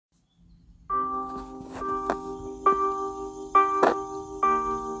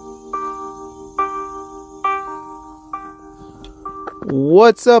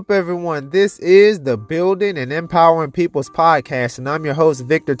What's up, everyone? This is the Building and Empowering People's Podcast, and I'm your host,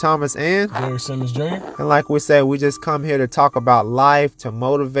 Victor Thomas, and Gary Simmons Jr. And like we said, we just come here to talk about life, to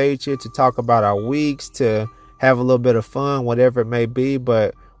motivate you, to talk about our weeks, to have a little bit of fun, whatever it may be.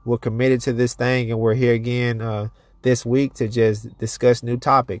 But we're committed to this thing, and we're here again this week to just discuss new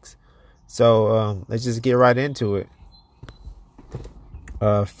topics. So let's just get right into it.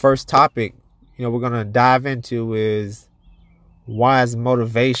 First topic, we're gonna dive into is, why is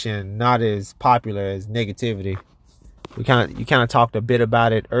motivation not as popular as negativity? You kind of talked a bit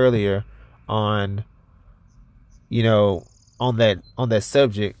about it earlier on that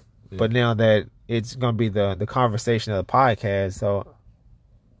subject, but now that it's gonna be the conversation of the podcast, so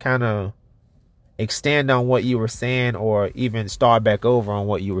kind of extend on what you were saying, or even start back over on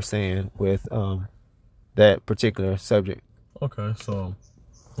what you were saying with that particular subject. Okay, so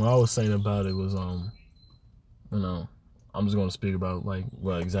what I was saying about it was I'm just going to speak about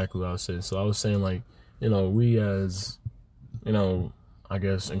exactly what I was saying. So I was saying we as, I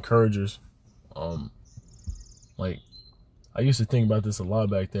guess encouragers, I used to think about this a lot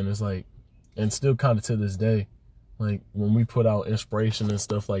back then. It's like, and still kind of to this day, like when we put out inspiration and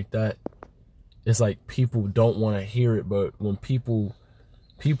stuff like that, it's like people don't want to hear it. But when people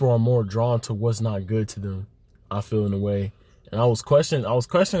are more drawn to what's not good to them, I feel, in a way. And I was questioning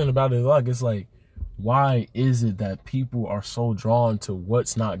about it a lot. It's like, why is it that people are so drawn to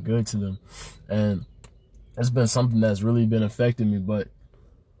what's not good to them? And it's been something that's really been affecting me. But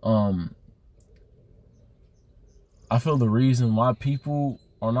I feel the reason why people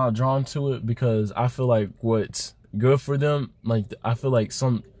are not drawn to it, because I feel like what's good for them, I feel like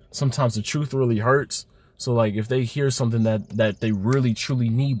sometimes the truth really hurts. So like if they hear something that they really truly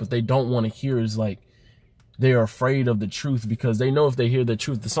need, but they don't want to hear, is like they are afraid of the truth, because they know if they hear the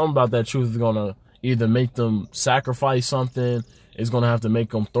truth, something about that truth is gonna either make them sacrifice something, it's going to have to make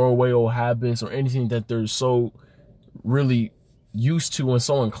them throw away old habits or anything that they're so really used to and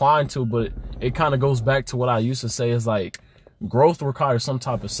so inclined to. But it kind of goes back to what I used to say, is like growth requires some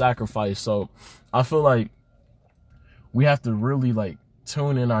type of sacrifice. So I feel like we have to really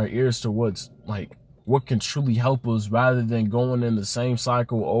tune in our ears to what can truly help us, rather than going in the same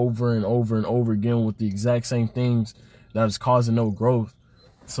cycle over and over and over again with the exact same things that is causing no growth.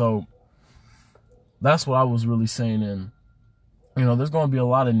 So that's what I was really saying. And, there's going to be a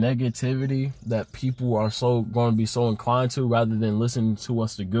lot of negativity that people are going to be so inclined to, rather than listening to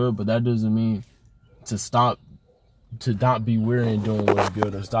what's the good. But that doesn't mean to not be weary in doing what's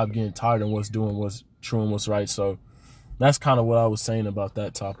good, or stop getting tired in what's true and what's right. So that's kind of what I was saying about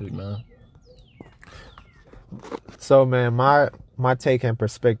that topic, man. So, man, my take and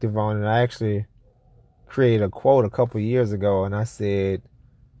perspective on it, I actually created a quote a couple years ago, and I said,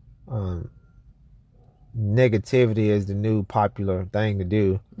 negativity is the new popular thing to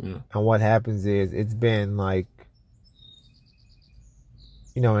do. Yeah. And what happens is, it's been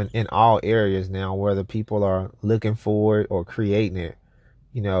in all areas now, whether people are looking for it or creating it,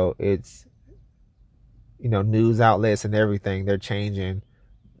 it's, news outlets and everything, they're changing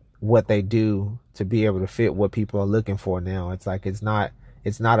what they do to be able to fit what people are looking for now. It's like, it's not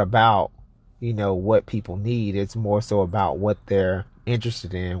about, what people need. It's more so about what they're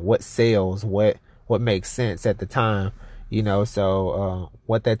interested in, what sells, what makes sense at the time, so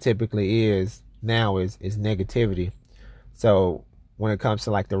what that typically is now is negativity. So when it comes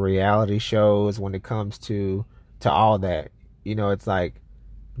to the reality shows, when it comes to all that, it's like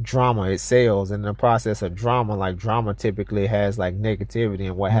drama, it sells. And in the process of drama, drama typically has negativity.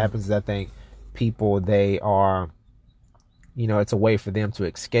 And what happens is, I think people, they are, it's a way for them to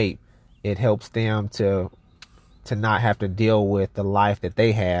escape. It helps them to not have to deal with the life that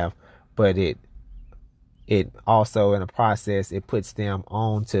they have, but it also, in the process, it puts them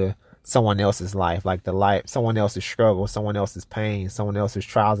on to someone else's life, someone else's struggle, someone else's pain, someone else's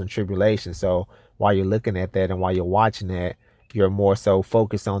trials and tribulations. So while you're looking at that and while you're watching that, you're more so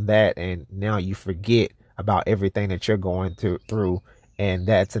focused on that, and now you forget about everything that you're going through, and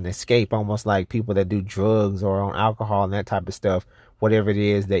that's an escape. Almost like people that do drugs or on alcohol and that type of stuff. Whatever it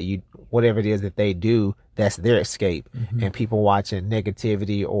is that they do, that's their escape. Mm-hmm. And people watching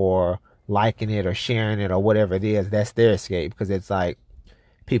negativity or liking it or sharing it or whatever it is, that's their escape, because it's like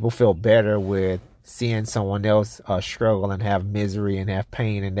people feel better with seeing someone else struggle and have misery and have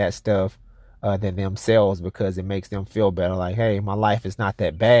pain and that stuff than themselves, because it makes them feel better, like, hey, my life is not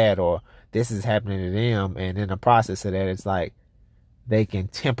that bad, or this is happening to them. And in the process of that, it's like they can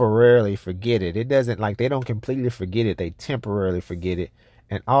temporarily forget it. It doesn't, they don't completely forget it, they temporarily forget it.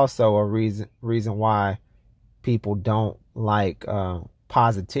 And also a reason why people don't like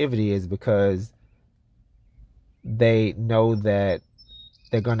positivity is because they know that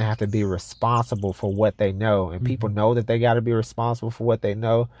they're going to have to be responsible for what they know. And people know that they got to be responsible for what they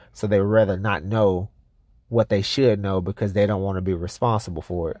know. So they rather not know what they should know because they don't want to be responsible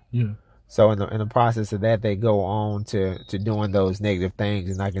for it. Yeah. So in the process of that, they go on to doing those negative things.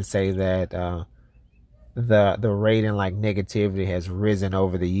 And I can say that the rate in like negativity has risen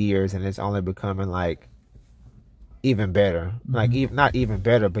over the years, and it's only becoming like even better. Like not even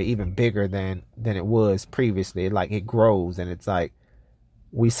better, but even bigger than it was previously. Like it grows, and it's like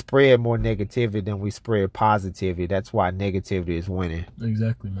we spread more negativity than we spread positivity. That's why negativity is winning.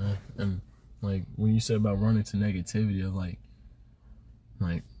 Exactly, man. And like when you said about running to negativity, of like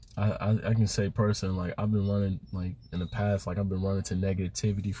I can say personally, like I've been running, like in the past, like I've been running to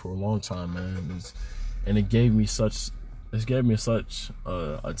negativity for a long time, man. And it gave me such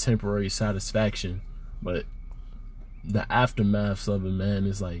a temporary satisfaction, but the aftermath of it, man,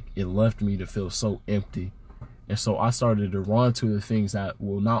 is like it left me to feel so empty. And so I started to run to the things that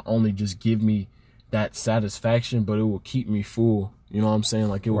will not only just give me that satisfaction, but it will keep me full. You know what I'm saying?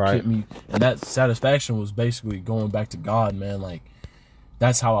 Like it will keep me, and that satisfaction was basically going back to God, man. Like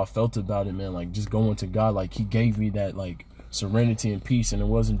that's how I felt about it, man. Like just going to God, like he gave me that like serenity and peace, and it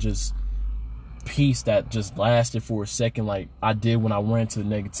wasn't just peace that just lasted for a second like I did when I ran to the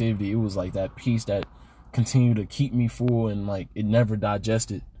negativity. It was like that peace that continued to keep me full, and like it never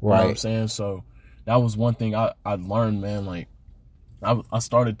digested. You know what I'm saying? So that was one thing I learned, man. Like I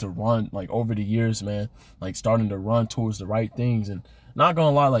started to run, like over the years, man, like starting to run towards the right things. And not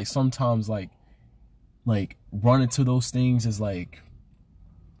gonna lie, like sometimes like running to those things is like,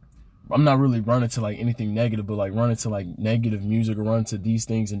 I'm not really running to like anything negative, but like running to like negative music or running to these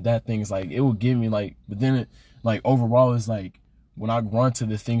things and that things, like it will give me like, but then it like overall is like when I run to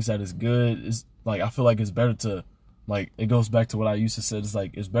the things that is good, it's like I feel like it's better to, like it goes back to what I used to say, it's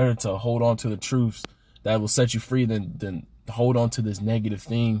like it's better to hold on to the truths that will set you free than hold on to this negative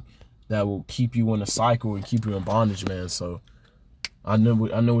thing that will keep you in a cycle and keep you in bondage, man. So I know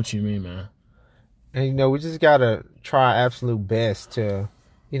what you mean, man. And you know, we just gotta try absolute best to,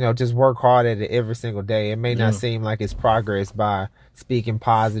 you know, just work hard at it every single day. It may not seem like it's progress by speaking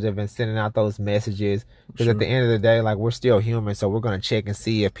positive and sending out those messages, because at the end of the day, like we're still human, so we're gonna check and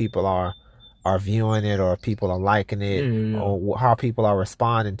see if people are viewing it, or if people are liking it, or how people are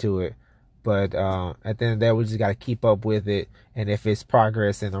responding to it. But at the end of the day, we just got to keep up with it. And if it's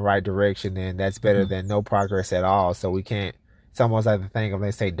progress in the right direction, then that's better than no progress at all. So we can't, it's almost like the thing of, they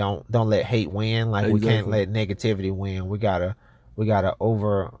say, don't let hate win. Like we can't let negativity win. We gotta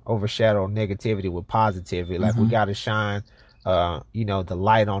overshadow negativity with positivity. Like we gotta shine, you know, the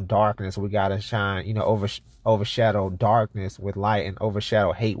light on darkness. We gotta shine, you know, overshadow darkness with light, and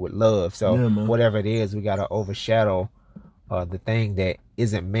overshadow hate with love. So whatever it is, we gotta overshadow the thing that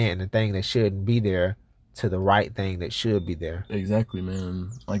isn't meant, the thing that shouldn't be there, to the right thing that should be there. Exactly,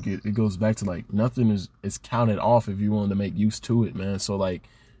 man. Like it goes back to like nothing is counted off if you want to make use to it, man. So like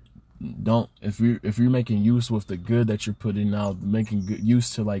don't, if you're making use with the good that you're putting out, making good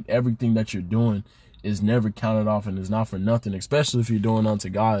use to like everything that you're doing is never counted off and is not for nothing, especially if you're doing unto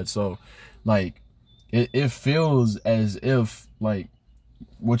God. So like it feels as if like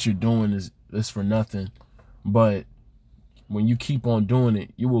what you're doing is for nothing, but when you keep on doing it,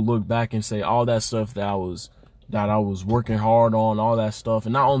 you will look back and say all that stuff that I was working hard on, all that stuff,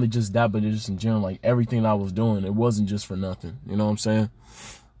 and not only just that, but just in general, like everything I was doing, it wasn't just for nothing. You know what I'm saying?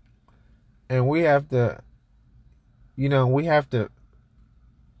 And we have to, you know,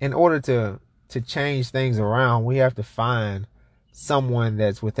 in order to change things around, we have to find someone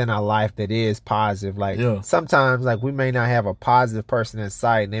that's within our life that is positive. Like sometimes, like we may not have a positive person in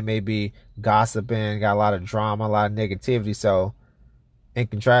sight, and they may be gossiping, got a lot of drama, a lot of negativity. So in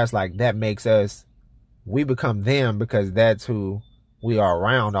contrast, like that makes us, we become them because that's who we are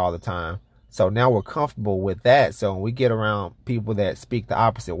around all the time. So now we're comfortable with that. So when we get around people that speak the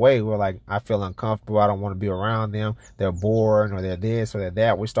opposite way, we're like, I feel uncomfortable. I don't want to be around them. They're boring, or they're this or they're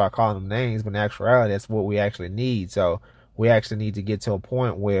that. We start calling them names, but in actuality, that's what we actually need. So we actually need to get to a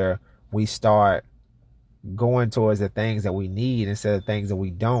point where we start going towards the things that we need instead of things that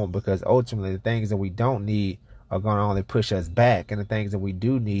we don't, because ultimately the things that we don't need are going to only push us back, and the things that we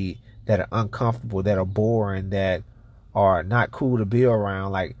do need that are uncomfortable, that are boring, that are not cool to be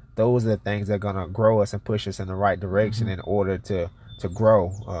around, like those are the things that are going to grow us and push us in the right direction in order to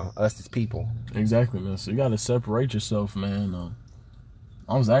grow us as people. Exactly, man. So you got to separate yourself, man.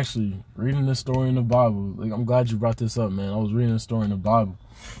 I was actually reading this story in the Bible. Like, I'm glad you brought this up, man. I was reading a story in the Bible,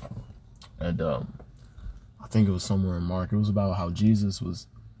 and I think it was somewhere in Mark. It was about how Jesus was,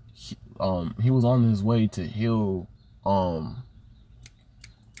 he was on his way to heal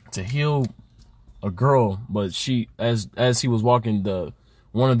a girl, but she, as he was walking,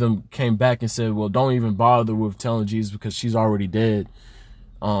 one of them came back and said, well, don't even bother with telling Jesus because she's already dead.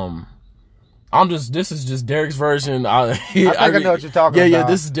 This is just Derek's version. I think I know what you're talking about. Yeah,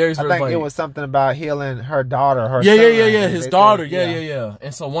 this is Derek's version. I think it was something about healing her daughter, her son. Yeah, his daughter. Yeah.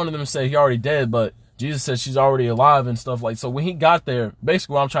 And so one of them said he already dead, but Jesus said she's already alive and stuff like. So when he got there,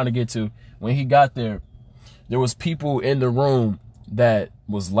 basically what I'm trying to get to, when he got there was people in the room that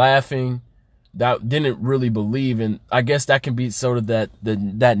was laughing, that didn't really believe, and I guess that can be sort of that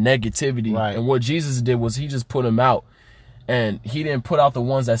negativity. Right. And what Jesus did was he just put them out. And he didn't put out the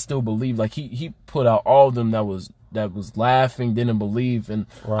ones that still believe. Like he put out all of them that was laughing, didn't believe. And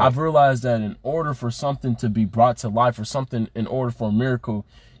right. I've realized that in order for something to be brought to life, or something, in order for a miracle,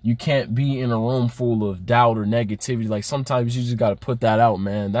 you can't be in a room full of doubt or negativity. Like sometimes you just got to put that out,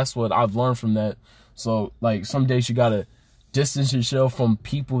 man. That's what I've learned from that. So like some days you got to distance yourself from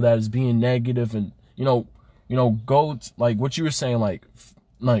people that is being negative, and go like what you were saying, like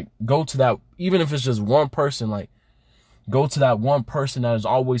go to that, even if it's just one person, like go to that one person that is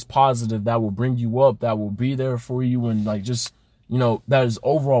always positive, that will bring you up, that will be there for you, and like just, that is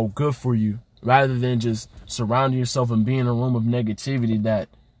overall good for you, rather than just surrounding yourself and being in a room of negativity that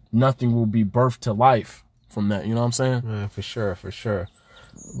nothing will be birthed to life from that. You know what I'm saying? Man, for sure.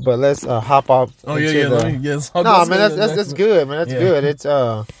 But let's hop off. Oh yeah. No, man, that's good, man. That's good. It's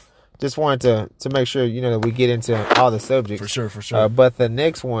just wanted to make sure that we get into all the subjects. For sure. But the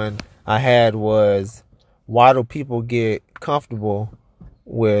next one I had was, why do people get comfortable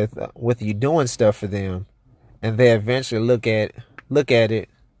with you doing stuff for them, and they eventually look at it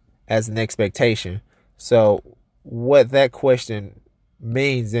as an expectation? So what that question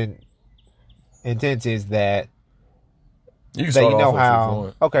means in intent is that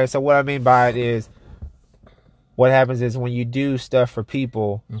okay, so what I mean by it is, what happens is when you do stuff for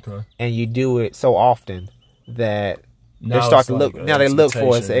people, okay, and you do it so often that now they start to like look. Now they look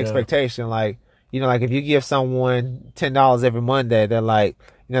for it's an yeah. expectation. Like like if you give someone $10 every Monday, they're like,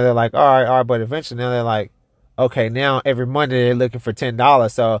 all right, but eventually now they're like, okay, now every Monday they're looking for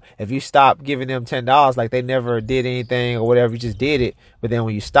 $10. So if you stop giving them $10, like they never did anything or whatever, you just did it. But then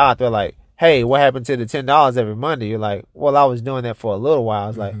when you stop, they're like, hey, what happened to the $10 every Monday? You're like, well, I was doing that for a little while.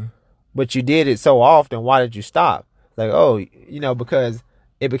 It's like, but you did it so often. Why did you stop? Like, oh, because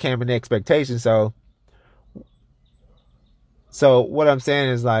it became an expectation. So what I'm saying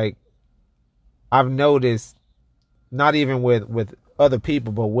is, like, I've noticed, not even with other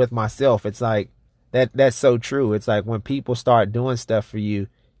people, but with myself, it's like that's so true. It's like when people start doing stuff for you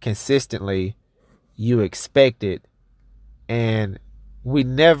consistently, you expect it, and we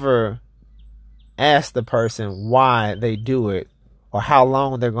never ask the person why they do it or how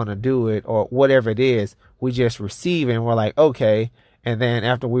long they're going to do it or whatever it is. We just receive it and we're like, okay. And then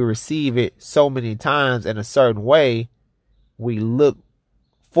after we receive it so many times in a certain way, we look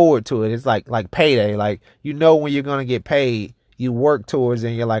forward to it. It's like payday. Like, when you're going to get paid, you work towards it,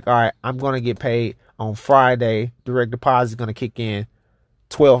 and you're like, all right, I'm going to get paid on Friday. Direct deposit is going to kick in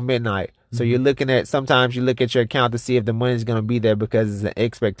 12 midnight. So you're looking at, sometimes you look at your account to see if the money's going to be there, because it's an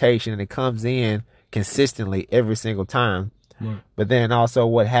expectation and it comes in consistently every single time. Right. But then also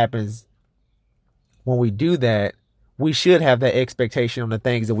what happens when we do that, we should have that expectation on the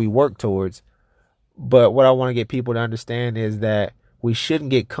things that we work towards. But what I want to get people to understand is that we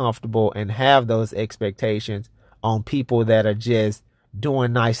shouldn't get comfortable and have those expectations on people that are just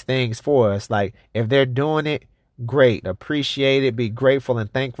doing nice things for us. Like, if they're doing it, great, appreciate it, be grateful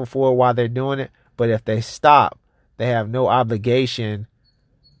and thankful for it while they're doing it. But if they stop, they have no obligation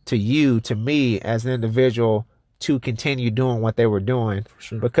to you, to me as an individual, to continue doing what they were doing.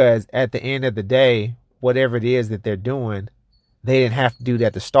 Sure. Because at the end of the day, whatever it is that they're doing, they didn't have to do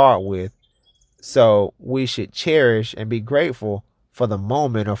that to start with. So we should cherish and be grateful for the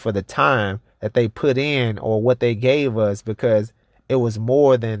moment or for the time that they put in or what they gave us, because it was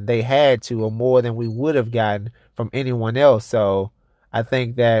more than they had to, or more than we would have gotten from anyone else. So I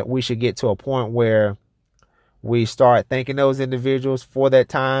think that we should get to a point where we start thanking those individuals for that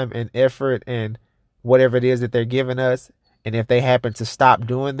time and effort and whatever it is that they're giving us. And if they happen to stop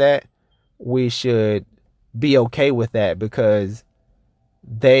doing that, we should be okay with that, because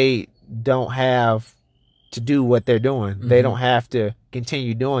they don't have to do what they're doing. Mm-hmm. They don't have to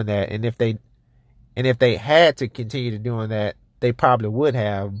continue doing that. And if they had to continue to doing that, they probably would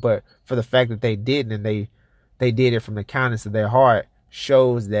have. But for the fact that they didn't, and they did it from the kindness of their heart,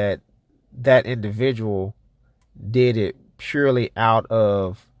 shows that that individual did it purely out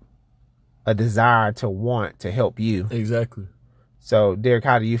of a desire to want to help you. Exactly. So, Derek,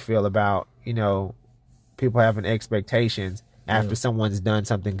 how do you feel about, people having expectations after someone's done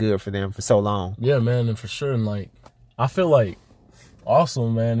something good for them for so long? Yeah, man, and for sure. And like, I feel like Also,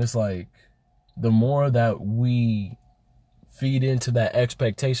 man, it's like the more that we feed into that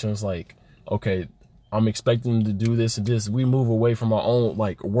expectation, it's like, okay, I'm expecting them to do this and this. We move away from our own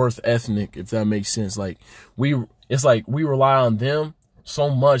like worth ethic, if that makes sense. Like it's like we rely on them so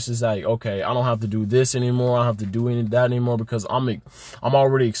much. It's like, okay, I don't have to do this anymore. I don't have to do any of that anymore because I'm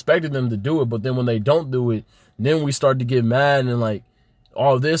already expecting them to do it. But then when they don't do it, then we start to get mad and like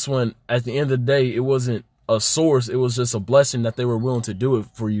all this. When at the end of the day, it wasn't a source. It was just a blessing that they were willing to do it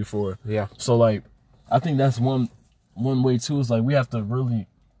for you for. Yeah. So like, I think that's one way too. Is like we have to really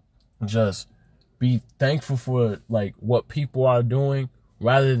just be thankful for like what people are doing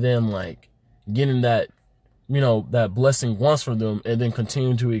rather than like getting that, that blessing once for them and then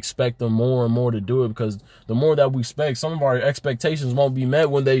continue to expect them more and more to do it, because the more that we expect, some of our expectations won't be met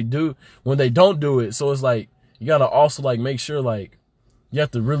when they don't do it. So it's like you got to also like make sure like you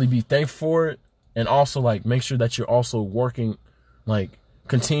have to really be thankful for it, and also like make sure that you're also working, like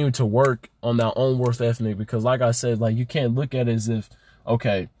continue to work on that own worth ethic, because like I said, like you can't look at it as if,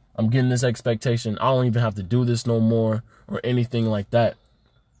 okay, I'm getting this expectation, I don't even have to do this no more or anything like that.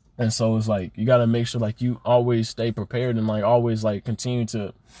 And so it's like you got to make sure like you always stay prepared and like always like continue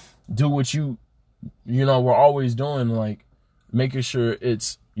to do what we're always doing, like making sure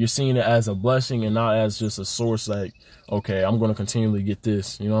you're seeing it as a blessing and not as just a source like, okay, I'm going to continually get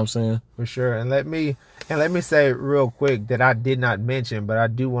this, you know what I'm saying? For sure. And let me say real quick that I did not mention, but I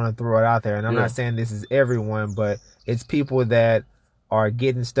do want to throw it out there. And I'm not saying this is everyone, but it's people that are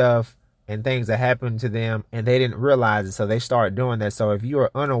getting stuff and things that happen to them and they didn't realize it, so they start doing that. So if you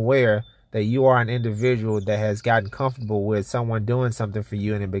are unaware that you are an individual that has gotten comfortable with someone doing something for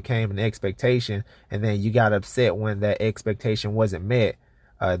you and it became an expectation, and then you got upset when that expectation wasn't met,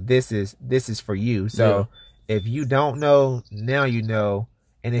 this is for you. So if you don't know, now you know.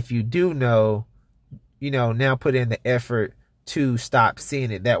 And if you do know, now put in the effort to stop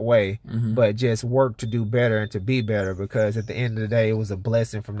seeing it that way, but just work to do better and to be better, because at the end of the day, it was a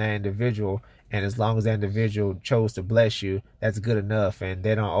blessing from that individual. And as long as that individual chose to bless you, that's good enough. And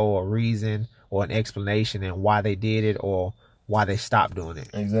they don't owe a reason or an explanation and why they did it or why they stopped doing it.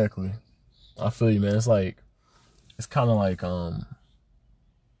 Exactly. I feel you, man. It's like, it's kind of like,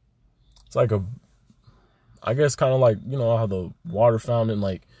 it's like I guess kind of like, how the water fountain,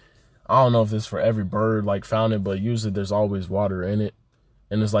 like, I don't know if it's for every bird like fountain, but usually there's always water in it.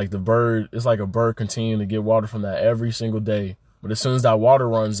 And it's like it's like a bird continuing to get water from that every single day. But as soon as that water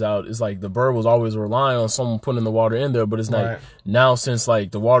runs out, it's like the bird was always relying on someone putting the water in there. But it's like now, since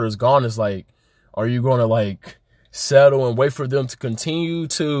like the water's gone, it's like, are you going to like settle and wait for them to continue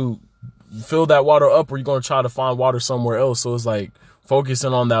to fill that water up, or are you going to try to find water somewhere else? So it's like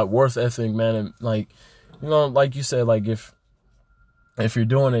focusing on that worth ethic, man. And like, like you said, like if you're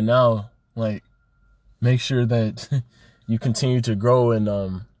doing it now, like make sure that you continue to grow.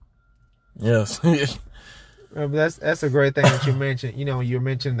 And yes. That's a great thing that you mentioned. You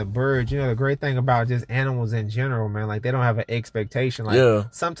mentioned the birds. The great thing about just animals in general, man, like they don't have an expectation. Like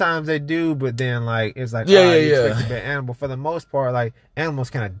sometimes they do, but then like it's like, you expect to be an animal. For the most part, like animals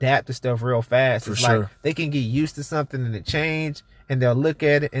can adapt to stuff real fast. It's like they can get used to something and it change, and they'll look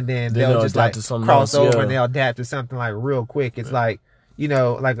at it and then they'll just like cross over and they'll adapt to something like real quick. It's like,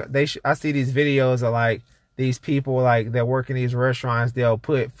 like I see these videos of like these people like that work in these restaurants. They'll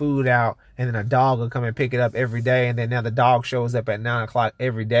put food out and then a dog will come and pick it up every day, and then now the dog shows up at 9 o'clock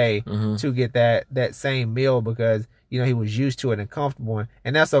every day to get that same meal because he was used to it and comfortable,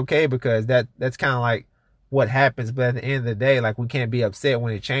 and that's okay because that's kind of like what happens. But at the end of the day, like we can't be upset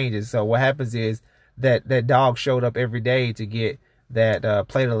when it changes. So what happens is that dog showed up every day to get that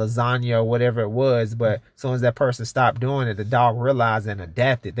plate of lasagna or whatever it was, but as soon as that person stopped doing it, the dog realized and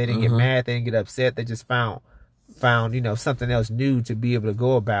adapted. They didn't get mad, they didn't get upset, they just found something else new to be able to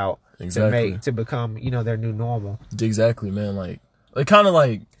go about to become their new normal. Exactly, man. Like kind of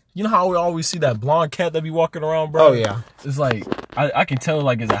like, how we always see that blonde cat that be walking around, bro? Oh yeah. It's like I can tell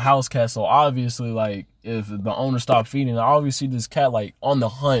like it's a house cat, so obviously like if the owner stopped feeding, I always see this cat like on the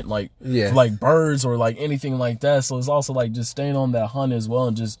hunt, like for like birds or like anything like that. So it's also like just staying on that hunt as well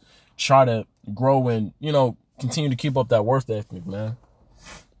and just try to grow and continue to keep up that worth ethic, man.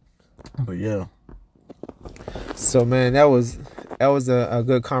 But yeah. So man, that was a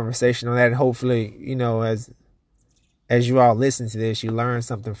good conversation on that. And hopefully, as you all listen to this, you learn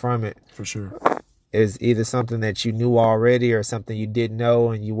something from it. For sure. It's either something that you knew already or something you didn't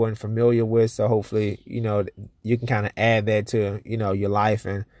know and you weren't familiar with. So hopefully, you can kind of add that to, your life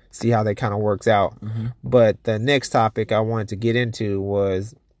and see how that kind of works out. But the next topic I wanted to get into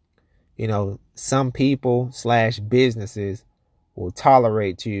was, some people / businesses will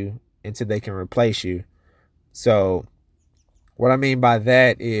tolerate you until they can replace you. So What I mean by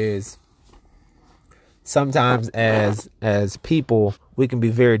that is sometimes as people, we can be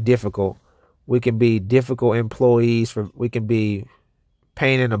very difficult. We can be difficult employees. We can be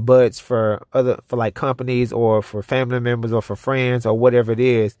pain in the butts for like companies or for family members or for friends or whatever it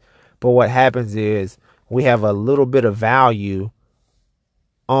is. But what happens is we have a little bit of value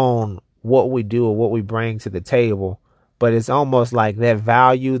on what we do or what we bring to the table. But it's almost like that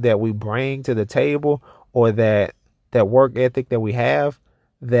value that we bring to the table, or that work ethic that we have,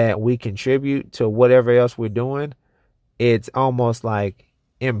 that we contribute to whatever else we're doing, it's almost like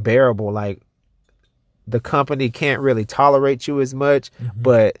unbearable. Like the company can't really tolerate you as much,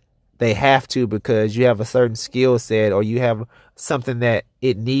 but they have to, because you have a certain skill set or you have something that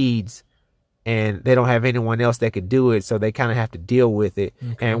it needs, and they don't have anyone else that could do it, so they kind of have to deal with it.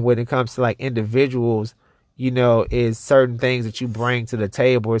 Okay. And when it comes to like individuals, you know, is certain things that you bring to the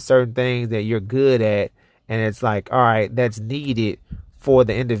table, or certain things that you're good at, and it's like, all right, that's needed for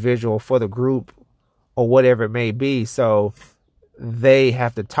the individual, for the group, or whatever it may be. So they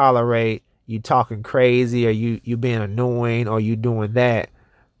have to tolerate you talking crazy, or you being annoying, or you doing that.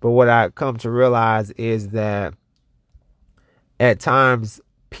 But what I come to realize is that at times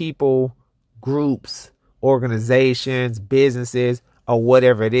people, groups, organizations, businesses, or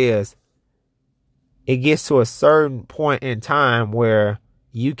whatever it is, it gets to a certain point in time where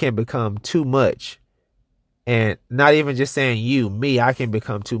you can become too much. And not even just saying me, I can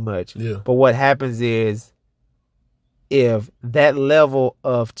become too much. Yeah. But what happens is, if that level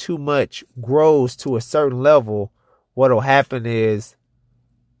of too much grows to a certain level, what'll happen is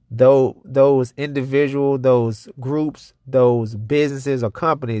those individuals, those groups, those businesses or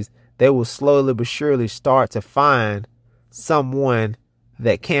companies, they will slowly but surely start to find someone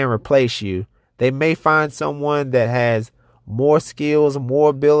that can replace you. They may find someone that has more skills,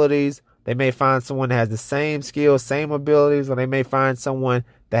 more abilities. They may find someone that has the same skills, same abilities, or they may find someone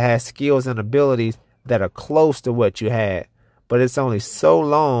that has skills and abilities that are close to what you had. But it's only so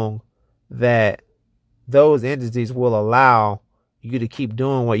long that those entities will allow you to keep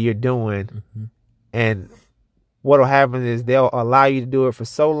doing what you're doing. Mm-hmm. And what'll happen is they'll allow you to do it for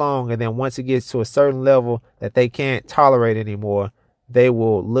so long, and then once it gets to a certain level that they can't tolerate anymore, they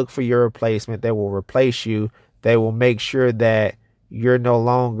will look for your replacement. They will replace you. They will make sure that you're no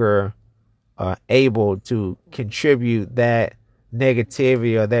longer able to contribute that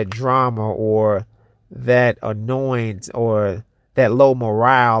negativity or that drama or that annoyance or that low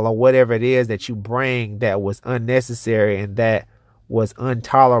morale or whatever it is that you bring that was unnecessary and that was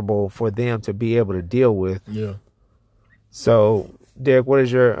intolerable for them to be able to deal with. Yeah. So, Derek, what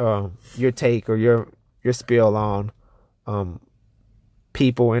is your take or your spiel on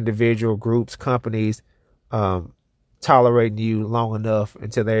people, individual groups, companies tolerating you long enough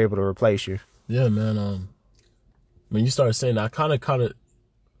until they're able to replace you? Yeah, man. When you started saying that, I kind of,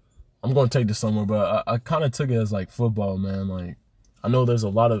 I'm going to take this somewhere, but I kind of took it as like football, man. Like, I know there was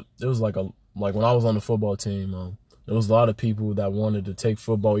like when I was on the football team, there was a lot of people that wanted to take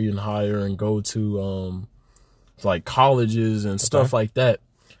football even higher and go to like colleges and stuff like that.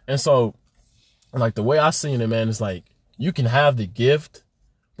 And so, like, the way I seen it, man, is like, you can have the gift,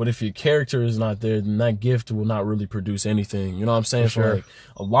 but if your character is not there, then that gift will not really produce anything. You know what I'm saying? Sure. So, like,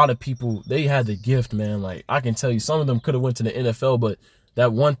 a lot of people, they had the gift, man. Like, I can tell you, some of them could have went to the NFL, but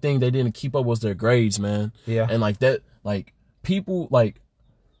that one thing they didn't keep up was their grades, man. Yeah. And like that, like, people, like,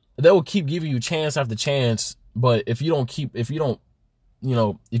 they will keep giving you chance after chance, but if you didn't keep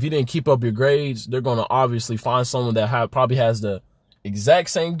up your grades, they're going to obviously find someone that probably has the exact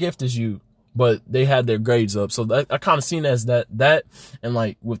same gift as you, but they had their grades up. So that, I kind of seen as that, and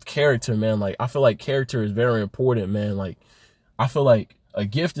like with character, man, like I feel like character is very important, man. Like I feel like a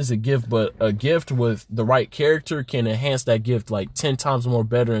gift is a gift, but a gift with the right character can enhance that gift like 10 times more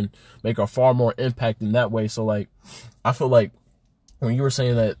better and make a far more impact in that way. So like, I feel like when you were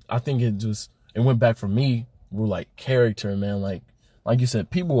saying that, I think it went back for me with like character, man. Like you said,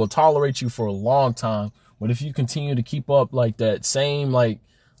 people will tolerate you for a long time, but if you continue to keep up like that same like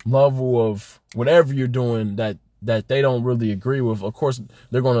level of whatever you're doing that they don't really agree with, of course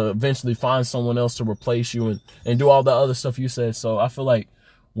they're going to eventually find someone else to replace you and do all the other stuff you said. So I feel like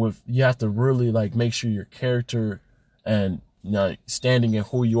you have to really like make sure your character and standing in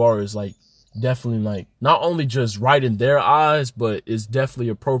who you are is like definitely like not only just right in their eyes, but it's definitely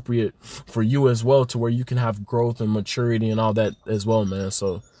appropriate for you as well, to where you can have growth and maturity and all that as well, man.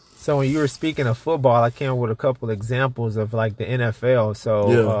 So when you were speaking of football, I came with a couple examples of like the NFL.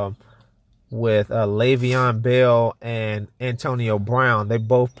 So yeah. With Le'Veon Bell and Antonio Brown, they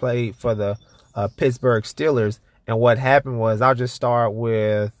both played for the Pittsburgh Steelers. And what happened was, I'll just start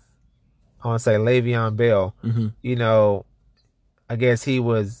with, I want to say Le'Veon Bell. Mm-hmm. I guess he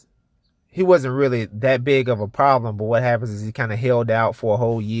wasn't really that big of a problem, but what happens is he kind of held out for a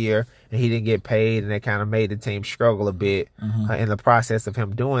whole year and he didn't get paid, and that kind of made the team struggle a bit in the process of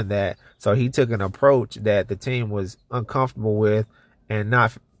him doing that. So he took an approach that the team was uncomfortable with, and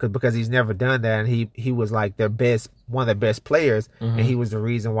not because he's never done that, and he was like one of their best players, and he was the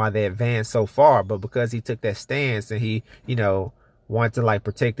reason why they advanced so far. But because he took that stance and he, wanted to like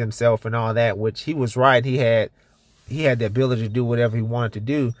protect himself and all that, which he was right, he had the ability to do whatever he wanted to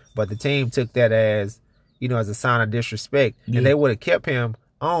do, but the team took that as, as a sign of disrespect, and they would have kept him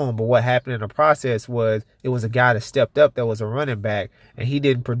on. But what happened in the process was it was a guy that stepped up that was a running back, and he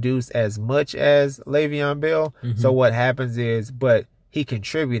didn't produce as much as Le'Veon Bell. So what happens is, but he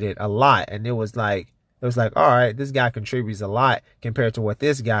contributed a lot, and it was like, all right, this guy contributes a lot compared to what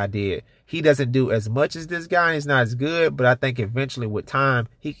this guy did. He doesn't do as much as this guy, and he's not as good, but I think eventually with time,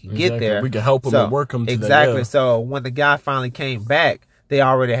 he can get there. We can help him and work him to exactly. that. Yeah. So when the guy finally came back, they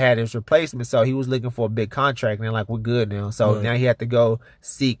already had his replacement, so he was looking for a big contract, and they're like, we're good now. So now he had to go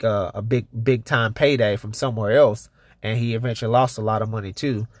seek a big time payday from somewhere else, and he eventually lost a lot of money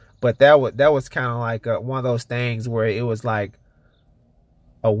too. But that was kind of like one of those things where it was like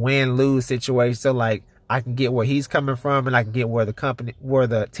a win-lose situation. So like, I can get where he's coming from, and I can get where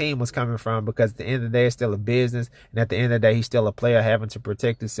the team was coming from, because at the end of the day, it's still a business, and at the end of the day, he's still a player having to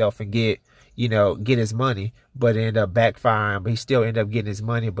protect himself and get his money. But it ended up backfiring. But he still ended up getting his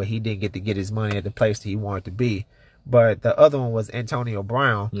money, but he didn't get to get his money at the place that he wanted to be. But the other one was Antonio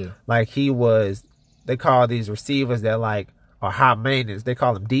Brown. Yeah. Like they call these receivers that like are high maintenance. They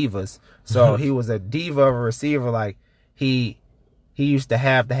call them divas. So he was a diva of a receiver. Like he used to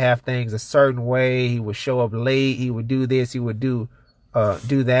have things a certain way. He would show up late. He would do this. He would do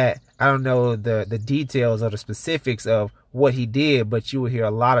that. I don't know the details or the specifics of what he did, but you would hear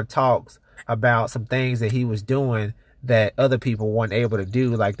a lot of talks about some things that he was doing that other people weren't able to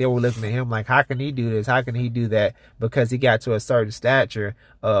do. Like they were looking at him like, how can he do this? How can he do that? Because he got to a certain stature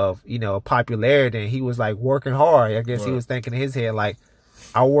of, popularity, and he was like working hard. I guess he was thinking in his head like,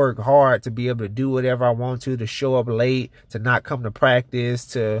 I work hard to be able to do whatever I want to show up late, to not come to practice,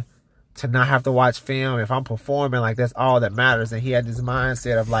 to not have to watch film. If I'm performing, like that's all that matters. And he had this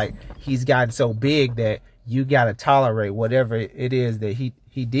mindset of like, he's gotten so big that you got to tolerate whatever it is that he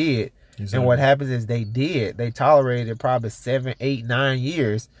did. Exactly. And what happens is they tolerated it probably 7, 8, 9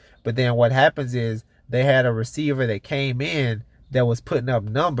 years. But then what happens is they had a receiver that came in that was putting up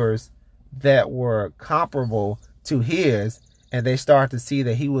numbers that were comparable to his. And they started to see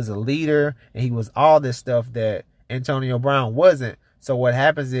that he was a leader and he was all this stuff that Antonio Brown wasn't. So what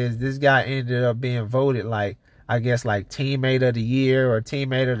happens is this guy ended up being voted like, I guess like teammate of the year or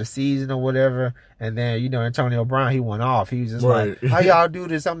teammate of the season or whatever. And then, Antonio Brown, he went off. He was just like, how y'all do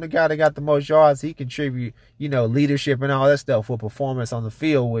this? I'm the guy that got the most yards. He contribute, leadership and all that stuff for performance on the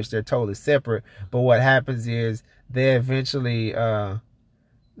field, which they're totally separate. But what happens is they eventually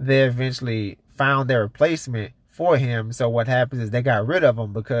found their replacement for him. So what happens is they got rid of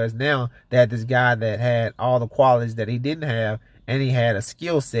him, because now they had this guy that had all the qualities that he didn't have, and he had a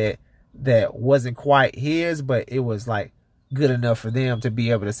skill set that wasn't quite his, but it was like good enough for them to be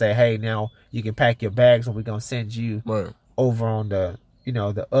able to say, hey, now you can pack your bags and we're going to send you over on the,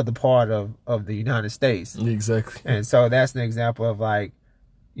 the other part of the United States. Exactly. And so that's an example of like,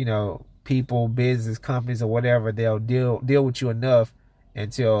 people, business, companies or whatever, they'll deal with you enough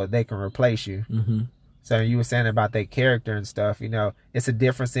until they can replace you. Mm-hmm. So you were saying about their character and stuff, it's a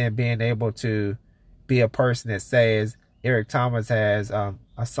difference in being able to be a person that says, Eric Thomas has a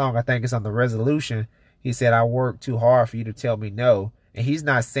song, I think it's on The Resolution. He said, I work too hard for you to tell me no. And he's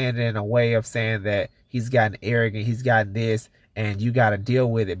not saying it in a way of saying that he's gotten arrogant, he's gotten this, and you got to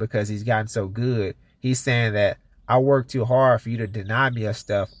deal with it because he's gotten so good. He's saying that I work too hard for you to deny me of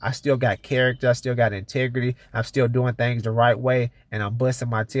stuff. I still got character, I still got integrity, I'm still doing things the right way, and I'm busting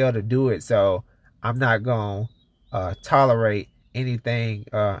my tail to do it. So I'm not going to tolerate anything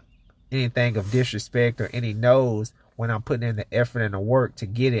of disrespect or any no's when I'm putting in the effort and the work to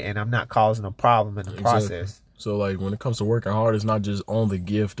get it, and I'm not causing a problem in the process. So like when it comes to working hard, it's not just on the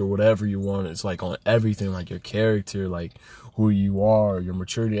gift or whatever you want. It's like on everything, like your character, like who you are, your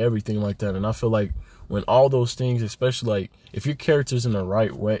maturity, everything like that. And I feel like when all those things, especially like if your character's in the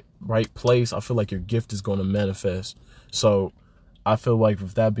right place, I feel like your gift is going to manifest. So I feel like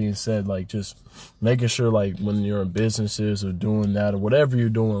with that being said, like just making sure like when you're in businesses or doing that or whatever you're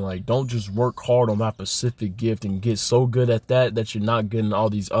doing, like don't just work hard on that specific gift and get so good at that you're not getting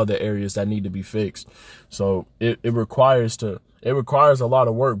all these other areas that need to be fixed. So it requires a lot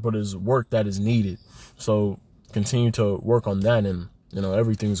of work, but it's work that is needed. So continue to work on that, and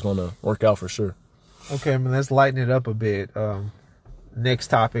everything's gonna work out for sure. Okay, man, let's lighten it up a bit. next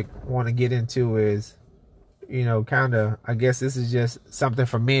topic I want to get into is, you know, kind of, I guess this is just something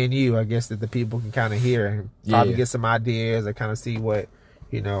for me and you, I guess, that the people can kind of hear and probably get some ideas or kind of see what,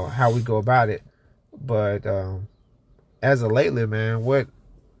 you know, how we go about it. But as of lately, man,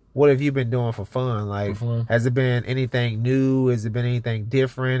 what have you been doing for fun? Like, has it been anything new? Has it been anything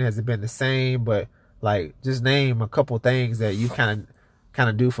different? Has it been the same? But like, just name a couple things that you kind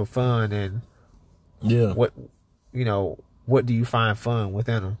of do for fun, and what, you know, what do you find fun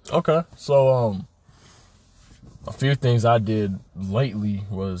within them? Okay, so a few things I did lately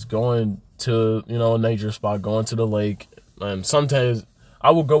was going to, you know, a nature spot, going to the lake, and sometimes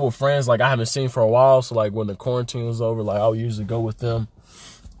I would go with friends like I haven't seen for a while. So like when the quarantine was over, like I would usually go with them.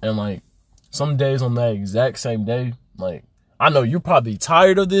 And like some days on that exact same day, like I know you're probably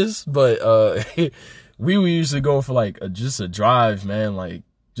tired of this, but we would usually go for like just a drive, man, like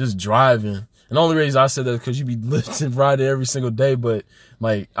just driving. And the only reason I said that is because you be lifting, riding every single day. But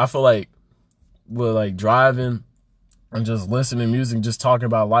like I feel like with like driving and just listening to music, just talking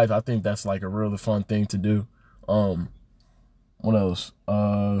about life, I think that's like a really fun thing to do. What else?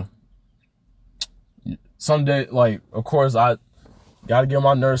 Someday, like, of course, I gotta get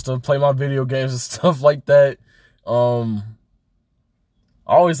my nerd stuff, play my video games and stuff like that. I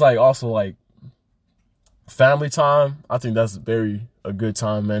always like, also like family time. I think that's a good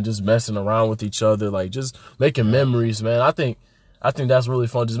time, man. Just messing around with each other, like just making memories, man. I think that's really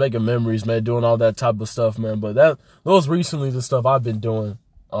fun. Just making memories, man. Doing all that type of stuff, man. But those recently the stuff I've been doing.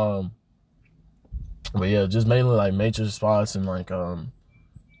 But yeah, just mainly like nature spots and like,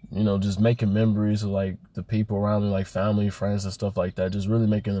 you know, just making memories of like the people around me, like family, friends and stuff like that. Just really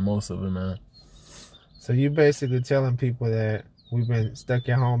making the most of it, man. So you basically telling people that we've been stuck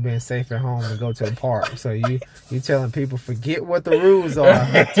at home, being safe at home, and go to the park. So you telling people, forget what the rules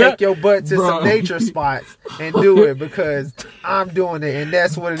are. Take your butt to some nature spots and do it, because I'm doing it, and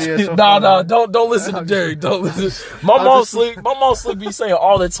that's what it is. No, don't listen to Jerry. Don't listen. My mom sleep be saying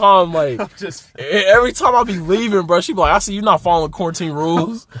all the time, like every time I be leaving, bro, she be like, I see you not following quarantine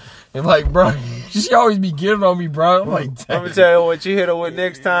rules. And like, bro, she always be getting on me, bro. I'm like, dang. I'm gonna tell you what you hit her with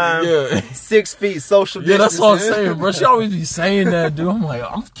next time. Yeah. 6 feet social distancing. Yeah, that's what I'm saying, bro. She always be saying that, dude. I'm like,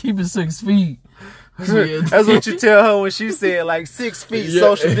 I'm keeping 6 feet. Yeah. That's what you tell her when she said like 6 feet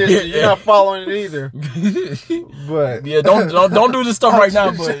social distance. You're not following it either. But yeah, don't do this stuff right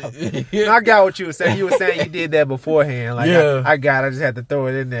now. But I got what you were saying. You were saying you did that beforehand. Like, yeah, I just had to throw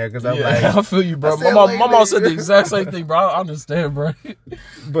it in there because I'm like, I feel you, bro. My mom said the exact same thing, bro. I understand, bro.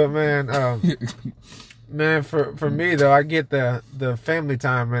 But man, for me though, I get the family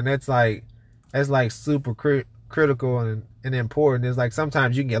time, man. That's like super critical and important. It's like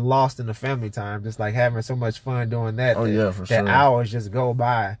sometimes you can get lost in the family time, just like having so much fun doing that. That hours just go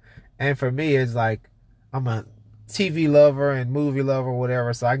by. And for me, it's like I'm a TV lover and movie lover,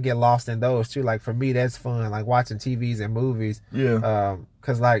 whatever. So I get lost in those too. Like for me, that's fun. Like watching TVs and movies. Yeah.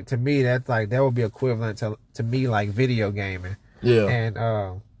 Cause like to me, that's like that would be equivalent to me like video gaming. Yeah. And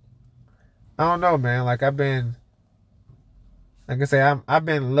I don't know, man. Like I've been. Like I say, I've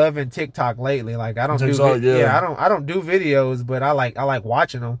been loving TikTok lately. Like I don't do I don't do videos, but I like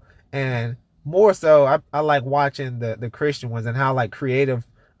watching them, and more so I like watching the Christian ones and how like creative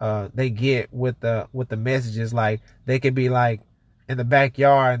they get with the messages. Like they could be like in the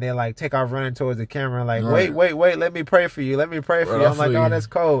backyard and they like take off running towards the camera, like wait, let me pray for you, I'm like, oh, that's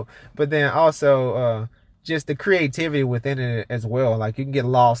cool. But then also just the creativity within it as well. Like you can get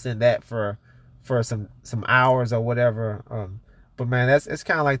lost in that for some hours or whatever. But man, it's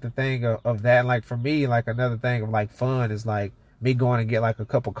kind of like the thing of that. Like for me, like another thing of like fun is like me going to get like a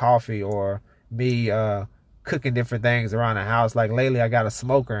cup of coffee, or me cooking different things around the house. Like lately I got a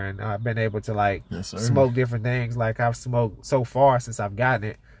smoker and I've been able to like smoke different things. Like I've smoked so far since I've gotten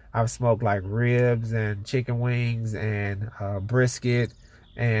it. I've smoked like ribs and chicken wings and brisket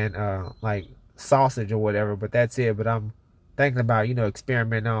and like sausage or whatever, but that's it. But I'm thinking about, you know,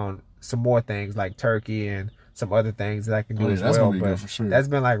 experimenting on some more things like turkey and some other things that I can do as well. But that's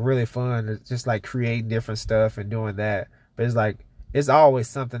been like really fun. It's just like creating different stuff and doing that. But it's like it's always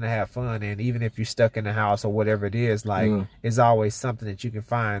something to have fun in, even if you're stuck in the house or whatever it is. Like it's always something that you can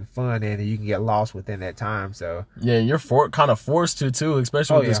find fun in, and you can get lost within that time. So yeah, you're kind of forced to too,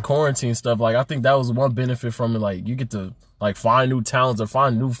 especially with this quarantine stuff. Like I think that was one benefit from it. Like you get to like find new talents or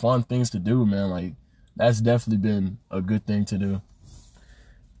find new fun things to do, man. Like that's definitely been a good thing to do.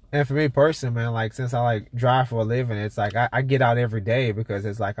 And for me personally, man, like since I like drive for a living, it's like I get out every day because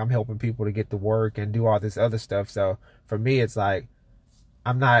it's like I'm helping people to get to work and do all this other stuff. So for me, it's like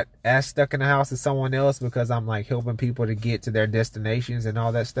I'm not as stuck in the house as someone else because I'm like helping people to get to their destinations and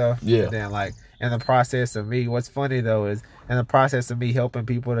all that stuff. Yeah. And then like in the process of me, what's funny though is in the process of me helping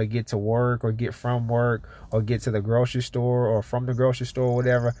people to get to work or get from work or get to the grocery store or from the grocery store or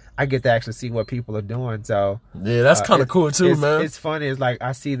whatever, I get to actually see what people are doing. So yeah, that's kind of cool too, man. It's funny. It's like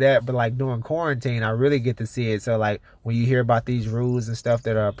I see that, but like during quarantine, I really get to see it. So like when you hear about these rules and stuff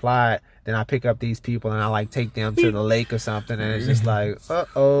that are applied, then I pick up these people and I like take them to the lake or something, and it's just like,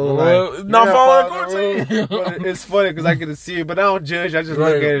 like, not following quarantine. But it's funny because I get to see it, but I don't judge. I just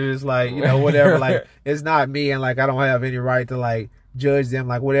look at it as like, you know, whatever. Like it's not me, and like I don't have any right to like judge them.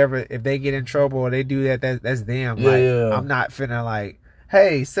 Like whatever, if they get in trouble or they do that's them. Like I'm not finna like,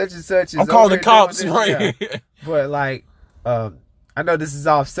 hey, such and such is. I'm calling the cops, right? Yeah. But like, I know this is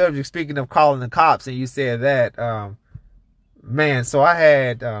off subject. Speaking of calling the cops, and you said that, man. So I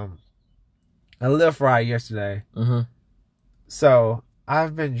had a Lyft ride yesterday. Mm-hmm. So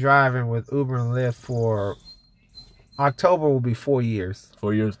I've been driving with Uber and Lyft for October will be 4 years.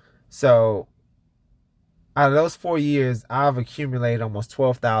 4 years. So out of those 4 years, I've accumulated almost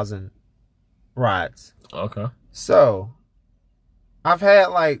 12,000 rides. Okay. So I've had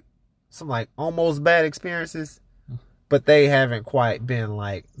like some like almost bad experiences, but they haven't quite been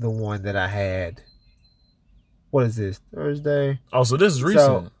like the one that I had. What is this? Thursday? Oh, so this is recent.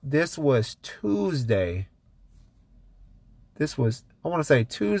 So this was Tuesday. This was, I want to say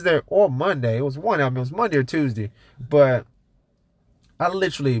Tuesday or Monday. It was one of them. It was Monday or Tuesday. But I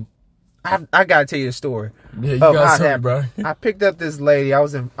literally, I gotta tell you the story. Yeah, you gotta tell me, bro. I picked up this lady. I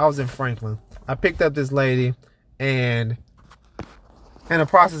was in Franklin. I picked up this lady, and in the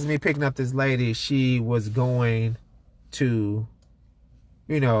process of me picking up this lady, she was going to,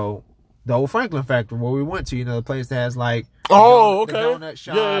 you know, the old Franklin factory where we went to, you know, the place that has like the donut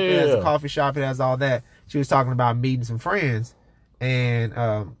shop, yeah. It has a coffee shop, it has all that. She was talking about meeting some friends, and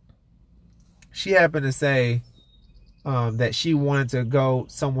she happened to say that she wanted to go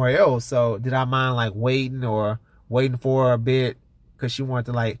somewhere else. So did I mind like waiting for her a bit because she wanted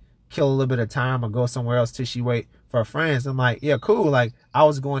to like kill a little bit of time or go somewhere else till she wait for her friends? I'm like, yeah, cool. Like I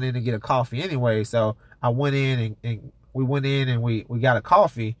was going in to get a coffee anyway, so I went in and we went in and we got a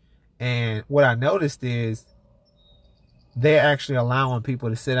coffee. And what I noticed is they're actually allowing people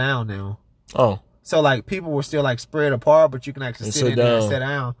to sit down now. Oh. So like people were still like spread apart, but you can actually sit in there and sit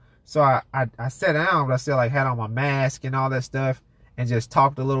down. So I sat down, but I still like had on my mask and all that stuff and just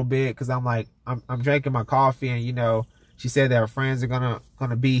talked a little bit because I'm like, I'm drinking my coffee, and you know, she said that her friends are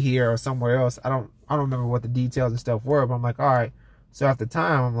gonna be here or somewhere else. I don't remember what the details and stuff were, but I'm like, all right. So at the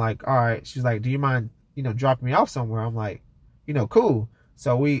time, I'm like, all right. She's like, do you mind, you know, dropping me off somewhere? I'm like, you know, cool.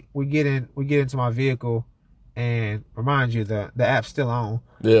 So we get into my vehicle, and remind you the app's still on.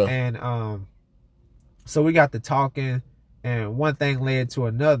 Yeah. And so we got to talking, and one thing led to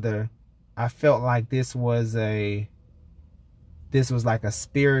another. I felt like this was like a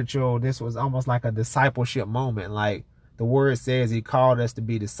spiritual, this was almost like a discipleship moment. Like the word says he called us to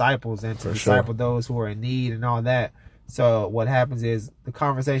be disciples and to disciple those who are in need and all that. So what happens is the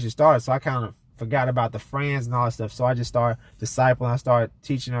conversation starts. So I kind of forgot about the friends and all that stuff. So I just started discipling. I started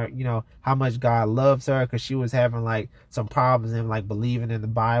teaching her, you know, how much God loves her, because she was having like some problems in like believing in the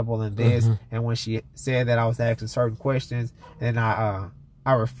Bible and this. Mm-hmm. And when she said that, I was asking certain questions, and I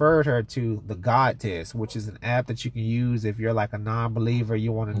referred her to the God Test, which is an app that you can use if you're like a non-believer,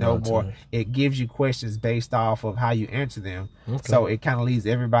 you want to know more. It gives you questions based off of how you answer them. Okay. So it kind of leads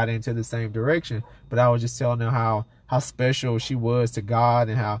everybody into the same direction. But I was just telling her how special she was to God,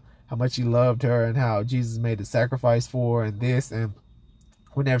 and how much he loved her, and how Jesus made the sacrifice for her, and this, and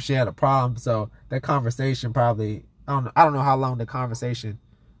whenever she had a problem. So that conversation probably, I don't know how long the conversation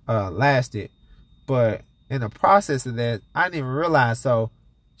lasted, but in the process of that, I didn't even realize. So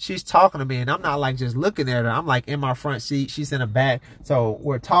she's talking to me, and I'm not like just looking at her. I'm like in my front seat. She's in the back. So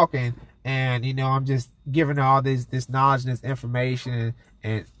we're talking, and you know, I'm just giving her all this knowledge and this information,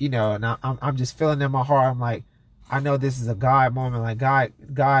 and you know, and I'm just feeling in my heart. I'm like, I know this is a God moment. Like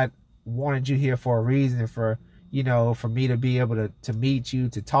God wanted you here for a reason, for, you know, for me to be able to meet you,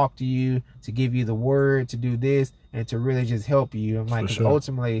 to talk to you, to give you the word, to do this, and to really just help you. I'm like,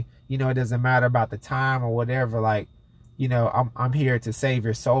 ultimately, you know, it doesn't matter about the time or whatever. Like, you know, I'm here to save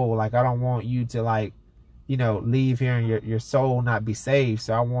your soul. Like, I don't want you to, like, you know, leave here and your soul not be saved.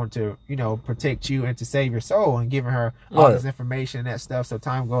 So I want to, you know, protect you and to save your soul, and giving her all this information and that stuff. So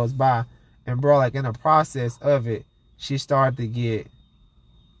time goes by, and bro, like in the process of it, she started to get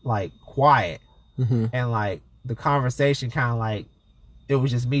like quiet. Mm-hmm. And like the conversation kind of like, it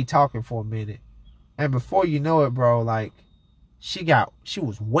was just me talking for a minute, and before you know it, bro, like she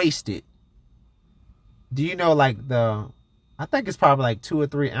was wasted. Do you know, like I think it's probably like 2 or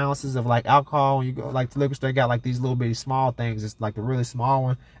 3 ounces of like alcohol. When you go like to liquor store, they got like these little bitty small things. It's like the really small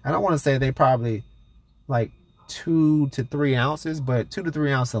one, and I want to say they probably like 2 to 3 ounces, but 2 to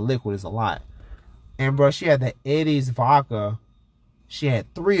 3 ounces of liquid is a lot. And bro, she had the Eddie's vodka. She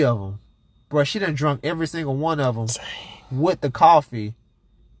had 3 of them. Bro, she done drunk every single one of them with the coffee.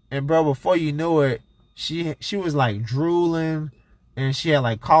 And bro, before you knew it, she was like drooling, and she had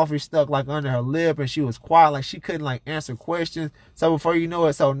like coffee stuck like under her lip, and she was quiet, like she couldn't like answer questions. So before you know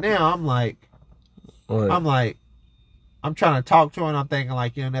it, so now I'm like, I'm trying to talk to her, and I'm thinking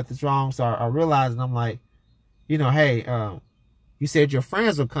like, nothing's wrong. So I realized, and I'm like, hey, you said your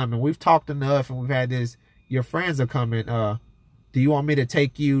friends are coming. We've talked enough, and we've had this. Your friends are coming. Do you want me to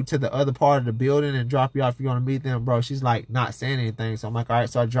take you to the other part of the building and drop you off if you want to meet them, bro? She's like not saying anything. So I'm like, all right.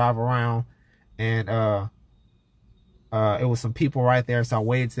 So I drive around, and it was some people right there. So I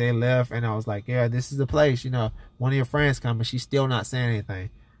waited till they left, and I was like, yeah, this is the place. One of your friends coming. She's still not saying anything,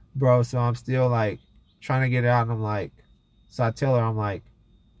 bro. So I'm still like trying to get it out, and I'm like, so I tell her, I'm like,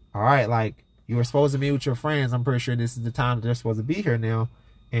 all right, like you were supposed to meet with your friends. I'm pretty sure this is the time that they're supposed to be here now,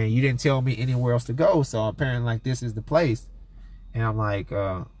 and you didn't tell me anywhere else to go. So apparently, like this is the place. And I'm like,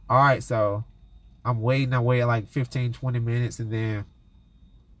 all right, so I'm waiting. I waited like 15, 20 minutes, and then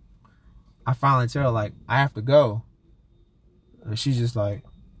I finally tell her, like, I have to go. And she's just like,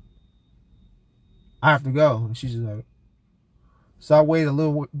 I have to go. And she's just like, so I waited a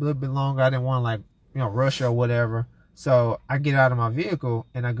little bit longer. I didn't want to, like, rush her or whatever. So I get out of my vehicle,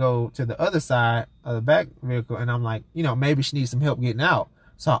 and I go to the other side of the back vehicle, and I'm like, maybe she needs some help getting out.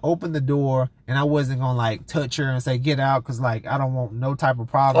 So I opened the door, and I wasn't going to, like, touch her and say, get out, because, like, I don't want no type of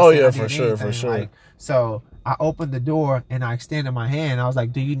problem. Oh, yeah, for sure, for sure. Like, so I opened the door, and I extended my hand. I was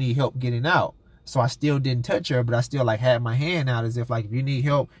like, do you need help getting out? So I still didn't touch her, but I still, like, had my hand out as if, like, if you need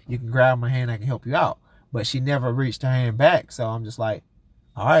help, you can grab my hand, I can help you out. But she never reached her hand back. So I'm just like,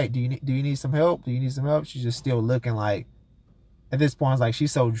 all right, do you need some help? Do you need some help? She's just still looking like, at this point, it's like,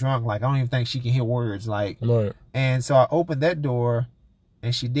 she's so drunk, like, I don't even think she can hear words. Like, right. And so I opened that door,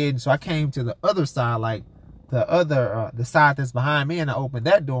 and she didn't. So I came to the other side, like the side that's behind me, and I opened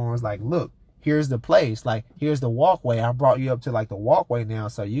that door and was like, look, here's the place. Like, here's the walkway. I brought you up to, like, the walkway now,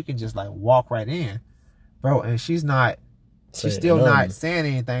 so you can just, like, walk right in. Bro, and she's still not saying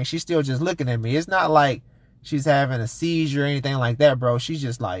anything. She's still just looking at me. It's not like she's having a seizure or anything like that, bro. She's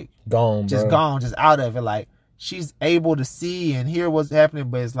just, like, gone, just out of it. Like, she's able to see and hear what's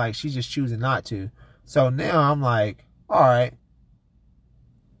happening, but it's like she's just choosing not to. So now I'm like, all right.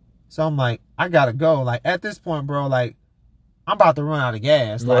 So I'm like, I gotta go. Like, at this point, bro, like, I'm about to run out of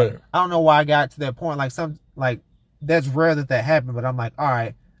gas. Like, I don't know why I got to that point. Like, that's rare that happened, but I'm like, all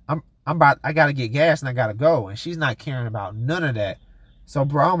right, I gotta get gas and I gotta go. And she's not caring about none of that. So,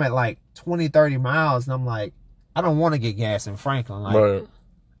 bro, I'm at like 20, 30 miles, and I'm like, I don't want to get gas in Franklin. Like,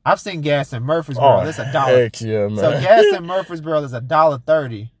 I've seen gas in Murfreesboro. That's $1. Heck yeah, man. So gas in Murfreesboro is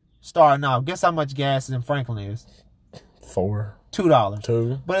 $1.30 starting off. Guess how much gas in Franklin is? $2.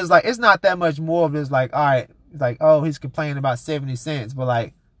 $2. But it's like, it's not that much more. But it's like, all right, it's like, oh, he's complaining about 70 cents. But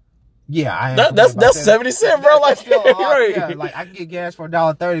like, yeah, I am. That's 70 cents, bro. Like, right. Yeah, like I can get gas for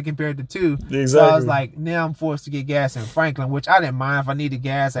 $1.30 compared to $2. Exactly. So I was like, now I'm forced to get gas in Franklin, which I didn't mind. If I needed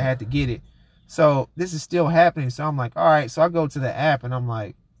gas, I had to get it. So this is still happening. So I'm like, all right. So I go to the app, and I'm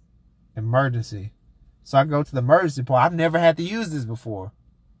like, emergency. So I go to the emergency part. I've never had to use this before,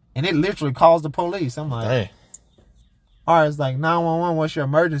 and it literally calls the police. I'm like, dang. All right, it's like 911. What's your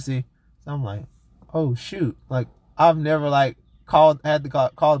emergency? So I'm like, oh shoot! Like, I've never like had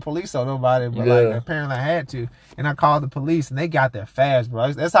to call the police on nobody, but like apparently I had to, and I called the police, and they got there fast,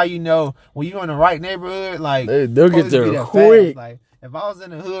 bro. That's how you know when you're in the right neighborhood. Like, they'll get there quick. Like, if I was in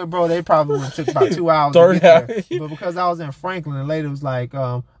the hood, bro, they probably would have took about 2 hours to get there. But because I was in Franklin, the lady was like,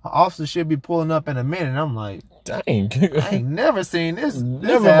 an officer should be pulling up in a minute. And I'm like, dang, I ain't never seen this.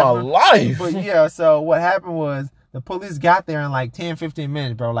 Never in my life. But yeah, so what happened was the police got there in like 10, 15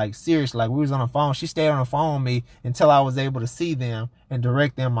 minutes, bro. Like, seriously, like, we was on the phone. She stayed on the phone with me until I was able to see them and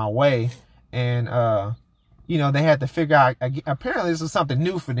direct them my way. And, they had to figure out, apparently this was something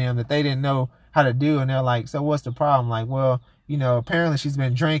new for them that they didn't know how to do. And they're like, so what's the problem? Like, well, apparently she's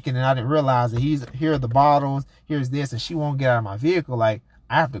been drinking, and I didn't realize that here are the bottles, here's this, and she won't get out of my vehicle. Like,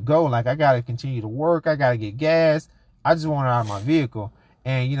 I have to go. Like, I got to continue to work. I got to get gas. I just want her out of my vehicle.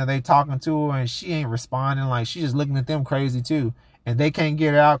 And, they talking to her, and she ain't responding. Like, she's just looking at them crazy too. And they can't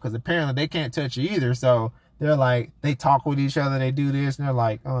get her out because apparently they can't touch her either. So they're like, they talk with each other. They do this, and they're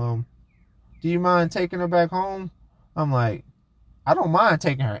like, do you mind taking her back home? I'm like, I don't mind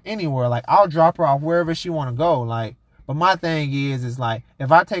taking her anywhere. Like, I'll drop her off wherever she want to go. Like, but my thing is like,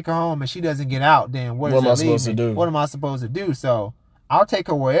 if I take her home and she doesn't get out, then what am I supposed to do? What am I supposed to do? So I'll take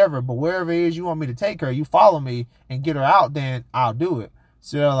her wherever, but wherever it is you want me to take her, you follow me and get her out, then I'll do it.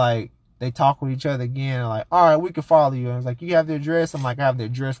 So they're like, they talk with each other again. And like, all right, we can follow you. And it's like, you have the address? I'm like, I have the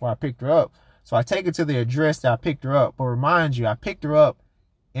address where I picked her up. So I take her to the address that I picked her up. But remind you, I picked her up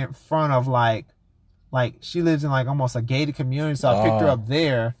in front of like she lives in like almost a gated community. So I picked her up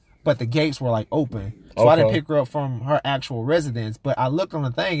there, but the gates were like open. So I didn't pick her up from her actual residence. But I looked on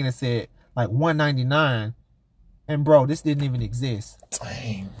the thing and it said like 199. And bro, this didn't even exist.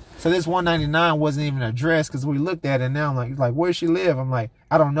 Dang. So this 199 wasn't even addressed because we looked at it and now I'm like, where does she live? I'm like,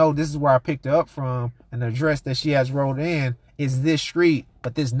 I don't know. This is where I picked her up from. And the address that she has wrote in is this street,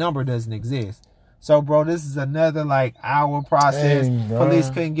 but this number doesn't exist. So bro, this is another like hour process. Dang, police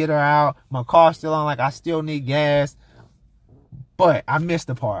couldn't get her out. My car's still on, like I still need gas. But I missed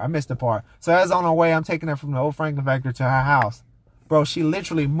the part. So as on our way, I'm taking her from the old Franklin factory to her house. Bro, she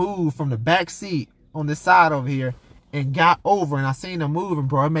literally moved from the back seat on this side over here and got over, and I seen her moving,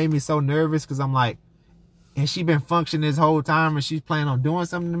 bro. It made me so nervous because I'm like, has she been functioning this whole time and she's planning on doing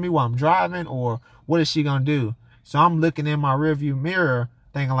something to me while I'm driving, or what is she gonna do? So I'm looking in my rearview mirror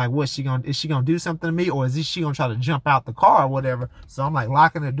thinking like, is she gonna do something to me, or is she gonna try to jump out the car or whatever? So I'm like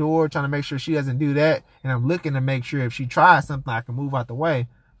locking the door, trying to make sure she doesn't do that, and I'm looking to make sure if she tries something, I can move out the way.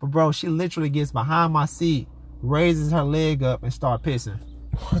 But bro, she literally gets behind my seat, raises her leg up, and start pissing.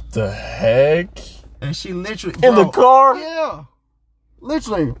 What the heck? And she literally... In the car? Yeah.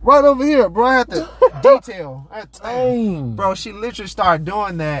 Literally, right over here, bro. I had to detail. Dang. Bro, she literally started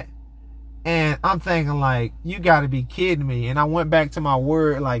doing that. And I'm thinking, like, you got to be kidding me. And I went back to my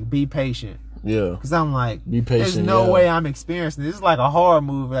word, like, be patient. Yeah. Because I'm like, be patient, there's no way I'm experiencing this. This is like a horror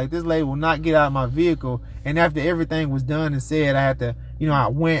movie. Like, this lady will not get out of my vehicle. And after everything was done and said, I had to, I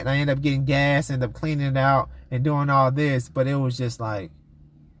went and I ended up getting gas, ended up cleaning it out and doing all this. But it was just like,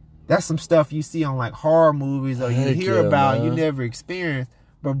 that's some stuff you see on like horror movies or you hear about, man. You never experienced.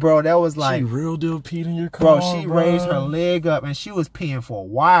 But bro, that was like, she real deal peed in your car, bro. She raised her leg up and she was peeing for a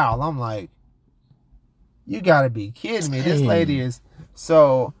while. I'm like, you gotta be kidding me. Dang. This lady is.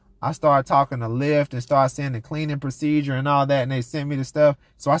 So I started talking to Lyft and started saying the cleaning procedure and all that, and they sent me the stuff.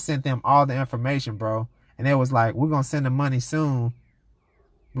 So I sent them all the information, bro. And it was like, we're gonna send the money soon.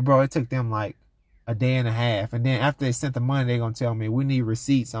 But bro, it took them like a day and a half, and then after they sent the money, they're gonna tell me we need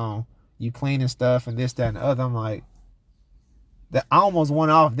receipts on you cleaning stuff and this, that, and the other. I'm like, that I almost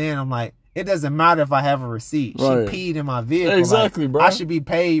went off. Then I'm like, it doesn't matter if I have a receipt. Right. She peed in my vehicle. Exactly, like, bro. I should be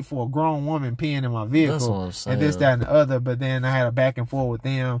paid for a grown woman peeing in my vehicle. That's what I'm saying. And this, that, and the other. But then I had a back and forth with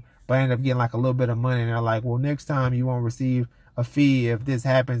them, but I ended up getting like a little bit of money, and they're like, well, next time you won't receive a fee if this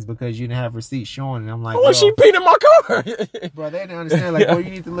happens because you didn't have receipts showing. And I'm like, well, she peed in my car. Bro, they didn't understand. Like, well, you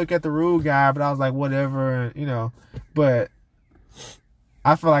need to look at the rule guide. But I was like, whatever, But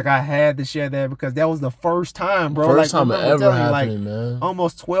I feel like I had to share that because that was the first time, bro. First time it ever happened, man.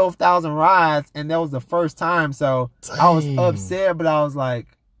 Almost 12,000 rides, and that was the first time. So dang. I was upset, but I was like,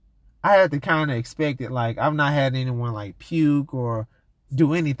 I had to kind of expect it. Like, I've not had anyone like puke or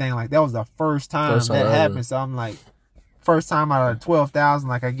do anything. Like, that was the first time that happened. So I'm like, first time out of 12,000,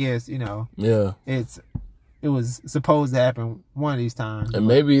 like, I guess, yeah, it was supposed to happen one of these times. And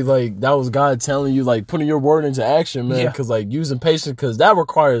maybe like that was God telling you, like, putting your word into action, man. Because like using patience, because that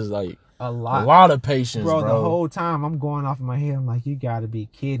requires like a lot of patience, bro. The whole time I'm going off in my head, I'm like, you got to be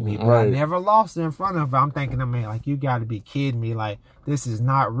kidding me. But right. I never lost it in front of her. I'm thinking, man, like, you got to be kidding me. Like, this is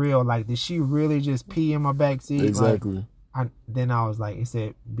not real. Like, did she really just pee in my backseat? Exactly. Like, then I was like, it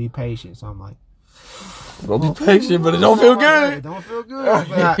said, be patient. So I'm like, don't be patient, but it don't feel good. It don't feel good.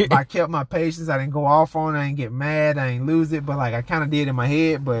 But I kept my patience. I didn't go off on it. I didn't get mad. I didn't lose it. But like, I kind of did in my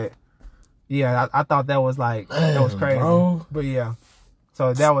head. But yeah, I thought that was like, that was crazy. Bro. But yeah.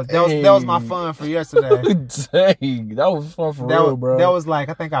 So that was my fun for yesterday. Dang, that was fun for real, bro. That was like,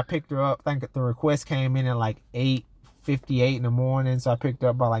 I think I picked her up. I think the request came in at like 8:58 in the morning. So I picked her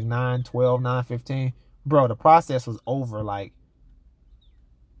up by like 9:12, 9:15. Bro, the process was over like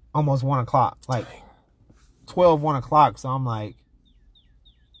almost 1 o'clock. Like 12, 1 o'clock. So I'm like,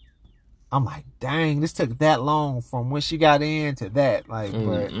 dang, this took that long from when she got in to that. Like,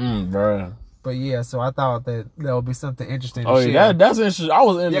 bro. But yeah, so I thought that would be something interesting. Oh yeah, that's interesting. I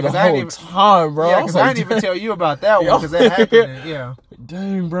was in the whole time, bro. Yeah, because I didn't even tell you about that one because that happened. Yeah.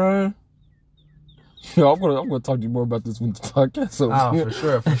 Dang, bro. Yo, I'm gonna talk to you more about this when the podcast over.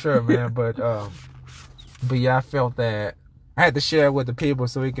 Oh, for sure, man. But yeah, I felt that I had to share it with the people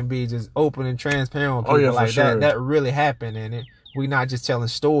so it can be just open and transparent with people. Oh yeah, like for sure. That really happened, and we not just telling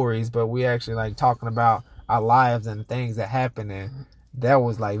stories, but we actually like talking about our lives and things that happened, and that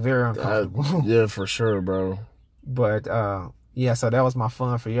was like very uncomfortable. Yeah, for sure, bro. But yeah, so that was my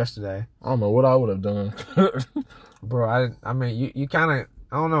fun for yesterday. I don't know what I would have done. Bro, I mean, you kind of,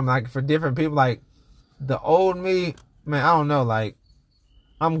 I don't know, like for different people, like the old me, man, I don't know, like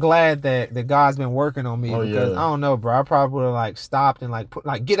I'm glad that God's been working on me, Oh because yeah. I don't know, bro. I probably would have like stopped and like put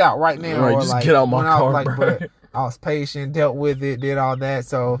like get out right now, Right, or just like get out my went out car, like, bro. but I was patient, dealt with it, did all that.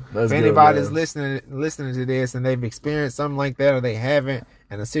 So That's if good, anybody's man. listening to this and they've experienced something like that or they haven't,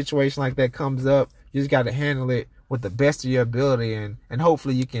 and a situation like that comes up, you just got to handle it with the best of your ability, and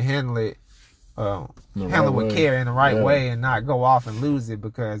hopefully you can handle it handle with care in the right way, and not go off and lose it,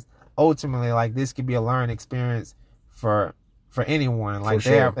 because ultimately, like, this could be a learning experience for anyone. Like,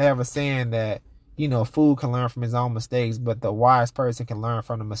 they have a saying that, you know, a fool can learn from his own mistakes, but the wise person can learn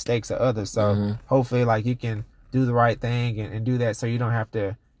from the mistakes of others. So hopefully, like, you can do the right thing and do that, so you don't have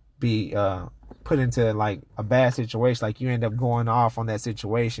to be put into like a bad situation. Like, you end up going off on that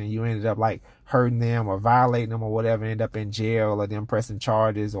situation, you ended up like hurting them or violating them or whatever, end up in jail or them pressing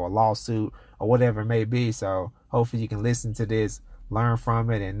charges or a lawsuit or whatever it may be. So hopefully you can listen to this, learn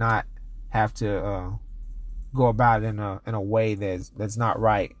from it, and not have to go about it in a way that's not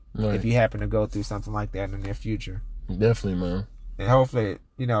right, if you happen to go through something like that in the near future. Definitely, man. And hopefully,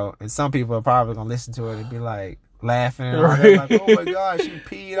 you know, and some people are probably gonna listen to it and be like laughing and all that, like, oh my gosh, she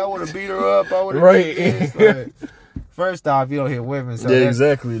peed, I would have beat her up, I would have did this. Like, first off, you don't hit women, so yeah,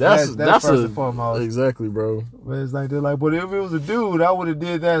 exactly. That's first and foremost. Exactly, bro. But it's like, they're like, but if it was a dude, I would have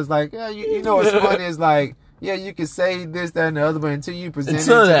did that. It's like, yeah, you know what's funny is like, yeah, you can say this, that, and the other, but until you present it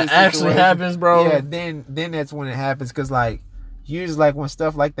to that actually happens, bro. Yeah, then that's when it happens. Because like, usually, like, when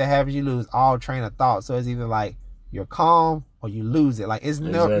stuff like that happens, you lose all train of thought. So it's either like you're calm or you lose it. Like, it's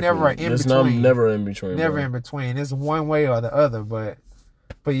never an in between. Never in between. Never in between. It's one way or the other. But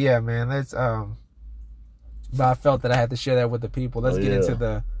yeah, man, let's but I felt that I had to share that with the people. Let's get into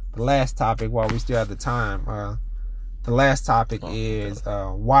the last topic while we still have the time. The last topic is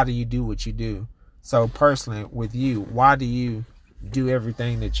why do you do what you do? So personally, with you, why do you do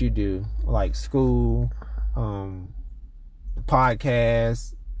everything that you do? Like school,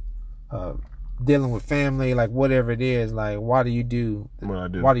 podcast, dealing with family, like whatever it is. Like, why do you do what I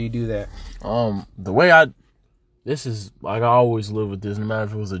do? Why do you do that? The way this is, like, I always live with this, no matter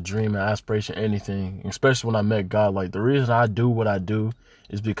if it was a dream, an aspiration, anything, especially when I met God. Like, the reason I do what I do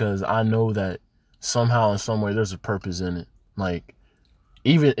is because I know that somehow, in some way, there's a purpose in it. Like,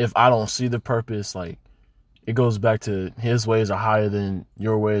 even if I don't see the purpose, like, it goes back to his ways are higher than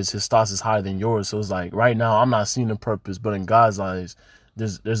your ways, his thoughts is higher than yours. So it's like, right now, I'm not seeing the purpose, but in God's eyes,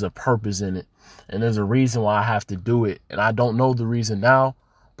 there's a purpose in it. And there's a reason why I have to do it. And I don't know the reason now,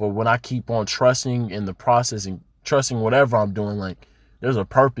 but when I keep on trusting in the process and trusting whatever I'm doing, like, there's a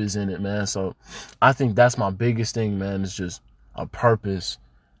purpose in it, man. So I think that's my biggest thing, man, is just a purpose.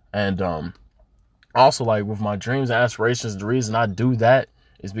 And also, like, with my dreams and aspirations, the reason I do that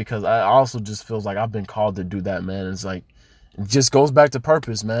is because I also just feels like I've been called to do that, man. It's like, it just goes back to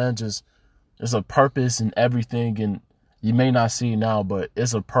purpose, man. Just, there's a purpose in everything, and you may not see it now, but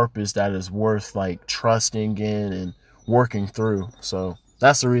it's a purpose that is worth, like, trusting in and working through. So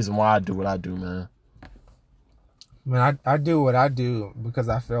that's the reason why I do what I do, man. Man, I do what I do because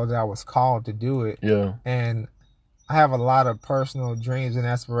I feel that I was called to do it. Yeah. And I have a lot of personal dreams and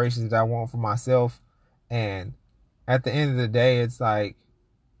aspirations that I want for myself. And at the end of the day, it's like,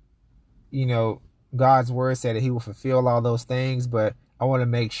 you know, God's word said that he will fulfill all those things, but I want to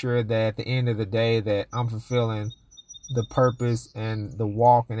make sure that at the end of the day that I'm fulfilling the purpose and the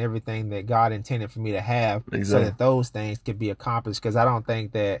walk and everything that God intended for me to have, so that those things could be accomplished. Because I don't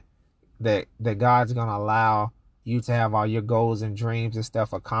think that God's going to allow you to have all your goals and dreams and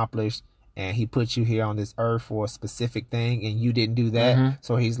stuff accomplished, and he put you here on this earth for a specific thing and you didn't do that.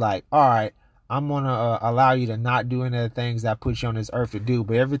 So he's like, all right, I'm going to allow you to not do any of the things that I put you on this earth to do,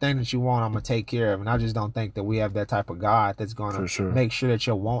 but everything that you want, I'm going to take care of. And I just don't think that we have that type of God that's going to make sure that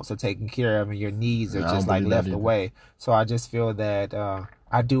your wants are taken care of and your needs are just like left away. So I just feel that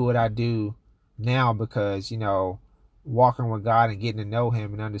I do what I do now because, you know, walking with God and getting to know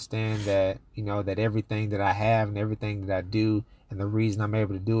him and understand that, you know, that everything that I have and everything that I do and the reason I'm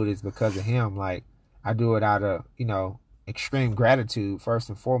able to do it is because of him. Like, I do it out of, you know, extreme gratitude first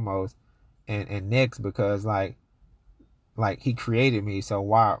and foremost, and next because like he created me, so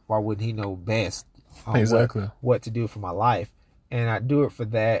why wouldn't he know best on what to do for my life? And I do it for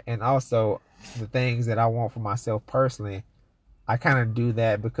that. And also the things that I want for myself personally, I kind of do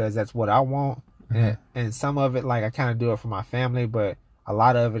that because that's what I want. And some of it, like, I kind of do it for my family, but a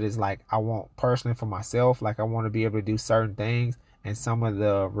lot of it is like I want personally for myself. Like, I want to be able to do certain things, and some of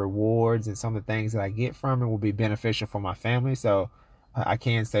the rewards and some of the things that I get from it will be beneficial for my family. So I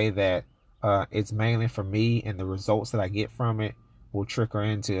can say that it's mainly for me and the results that I get from it will trickle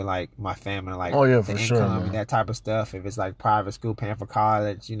into like my family, like Oh yeah, the for income sure, and man. that type of stuff. If it's like private school, paying for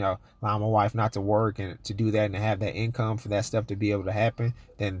college, allowing my wife not to work and to do that and to have that income for that stuff to be able to happen,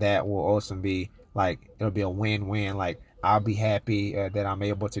 then that will also be like, it'll be a win-win. Like I'll be happy that I'm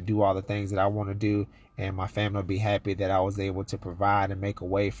able to do all the things that I want to do, and my family will be happy that I was able to provide and make a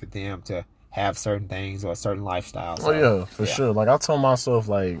way for them to have certain things or a certain lifestyle. Oh So yeah, for yeah. sure. Like I told myself,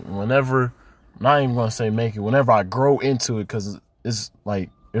 like whenever, I'm not even gonna say make it, whenever I grow into it, because it's like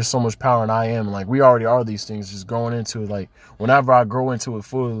there's so much power in I am. Like we already are these things, just growing into it. Like whenever I grow into it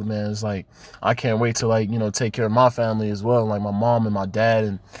fully, man, it's like I can't wait to like take care of my family as well, like my mom and my dad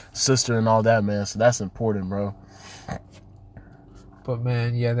and sister and all that, man. So that's important, bro. But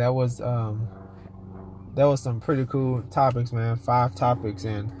man, yeah, that was some pretty cool topics, man. 5 topics,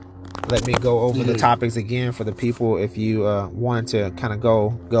 and let me go over the topics again for the people if you wanted to kind of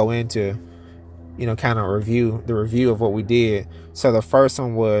go into, kind of review of what we did. So the first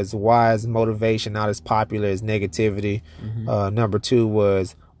one was, why is motivation not as popular as negativity? Number 2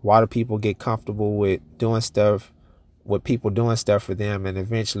 was, why do people get comfortable with people doing stuff for them and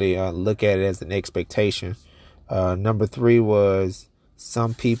eventually look at it as an expectation? Number 3 was,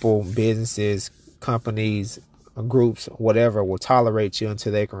 some people, businesses, companies, groups, whatever, will tolerate you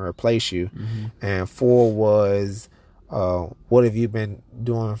until they can replace you. And 4 was, what have you been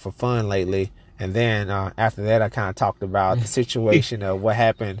doing for fun lately? And then after that, I kind of talked about the situation of what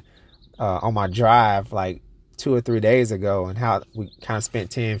happened on my drive like 2 or 3 days ago, and how we kind of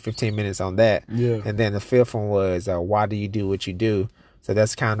spent 10-15 minutes on that. And then the 5th one was, why do you do what you do? So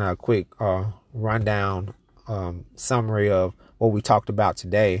that's kind of a quick rundown summary of what we talked about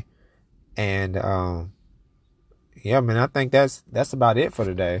today. And yeah, man, I think that's about it for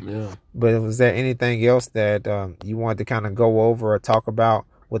today. Yeah. But was there anything else that you wanted to kind of go over or talk about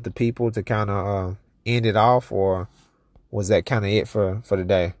with the people to kind of end it off, or was that kind of it for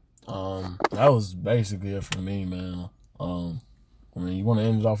today? That was basically it for me, man. I mean, you want to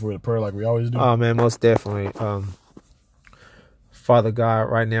end it off with a prayer like we always do? Oh man, most definitely. Father God,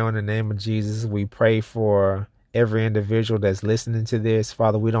 right now in the name of Jesus, we pray for every individual that's listening to this.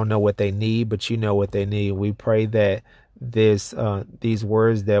 Father, we don't know what they need, but you know what they need. We pray that these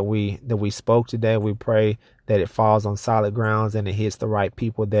words that we spoke today, we pray that it falls on solid grounds and it hits the right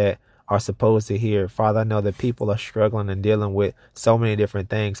people that are supposed to hear. Father, I know that people are struggling and dealing with so many different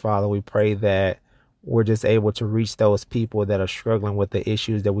things. Father, we pray that we're just able to reach those people that are struggling with the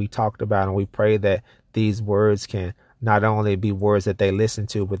issues that we talked about. And we pray that these words can not only be words that they listen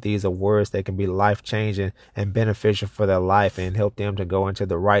to, but these are words that can be life-changing and beneficial for their life and help them to go into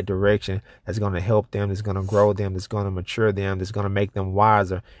the right direction that's going to help them, that's going to grow them, that's going to mature them, that's going to make them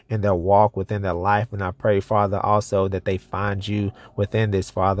wiser in their walk within their life. And I pray, Father, also that they find you within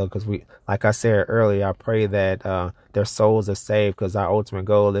this, Father, because like I said earlier, I pray that their souls are saved, because our ultimate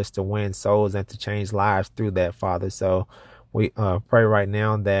goal is to win souls and to change lives through that, Father. So we pray right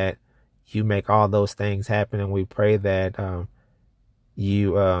now that you make all those things happen, and we pray that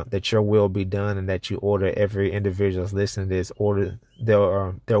that your will be done, and that you order every individual that's listening to this, order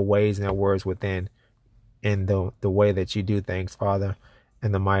their ways and their words within, in the way that you do things, Father.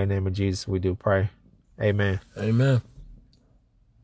 In the mighty name of Jesus, we do pray. Amen. Amen.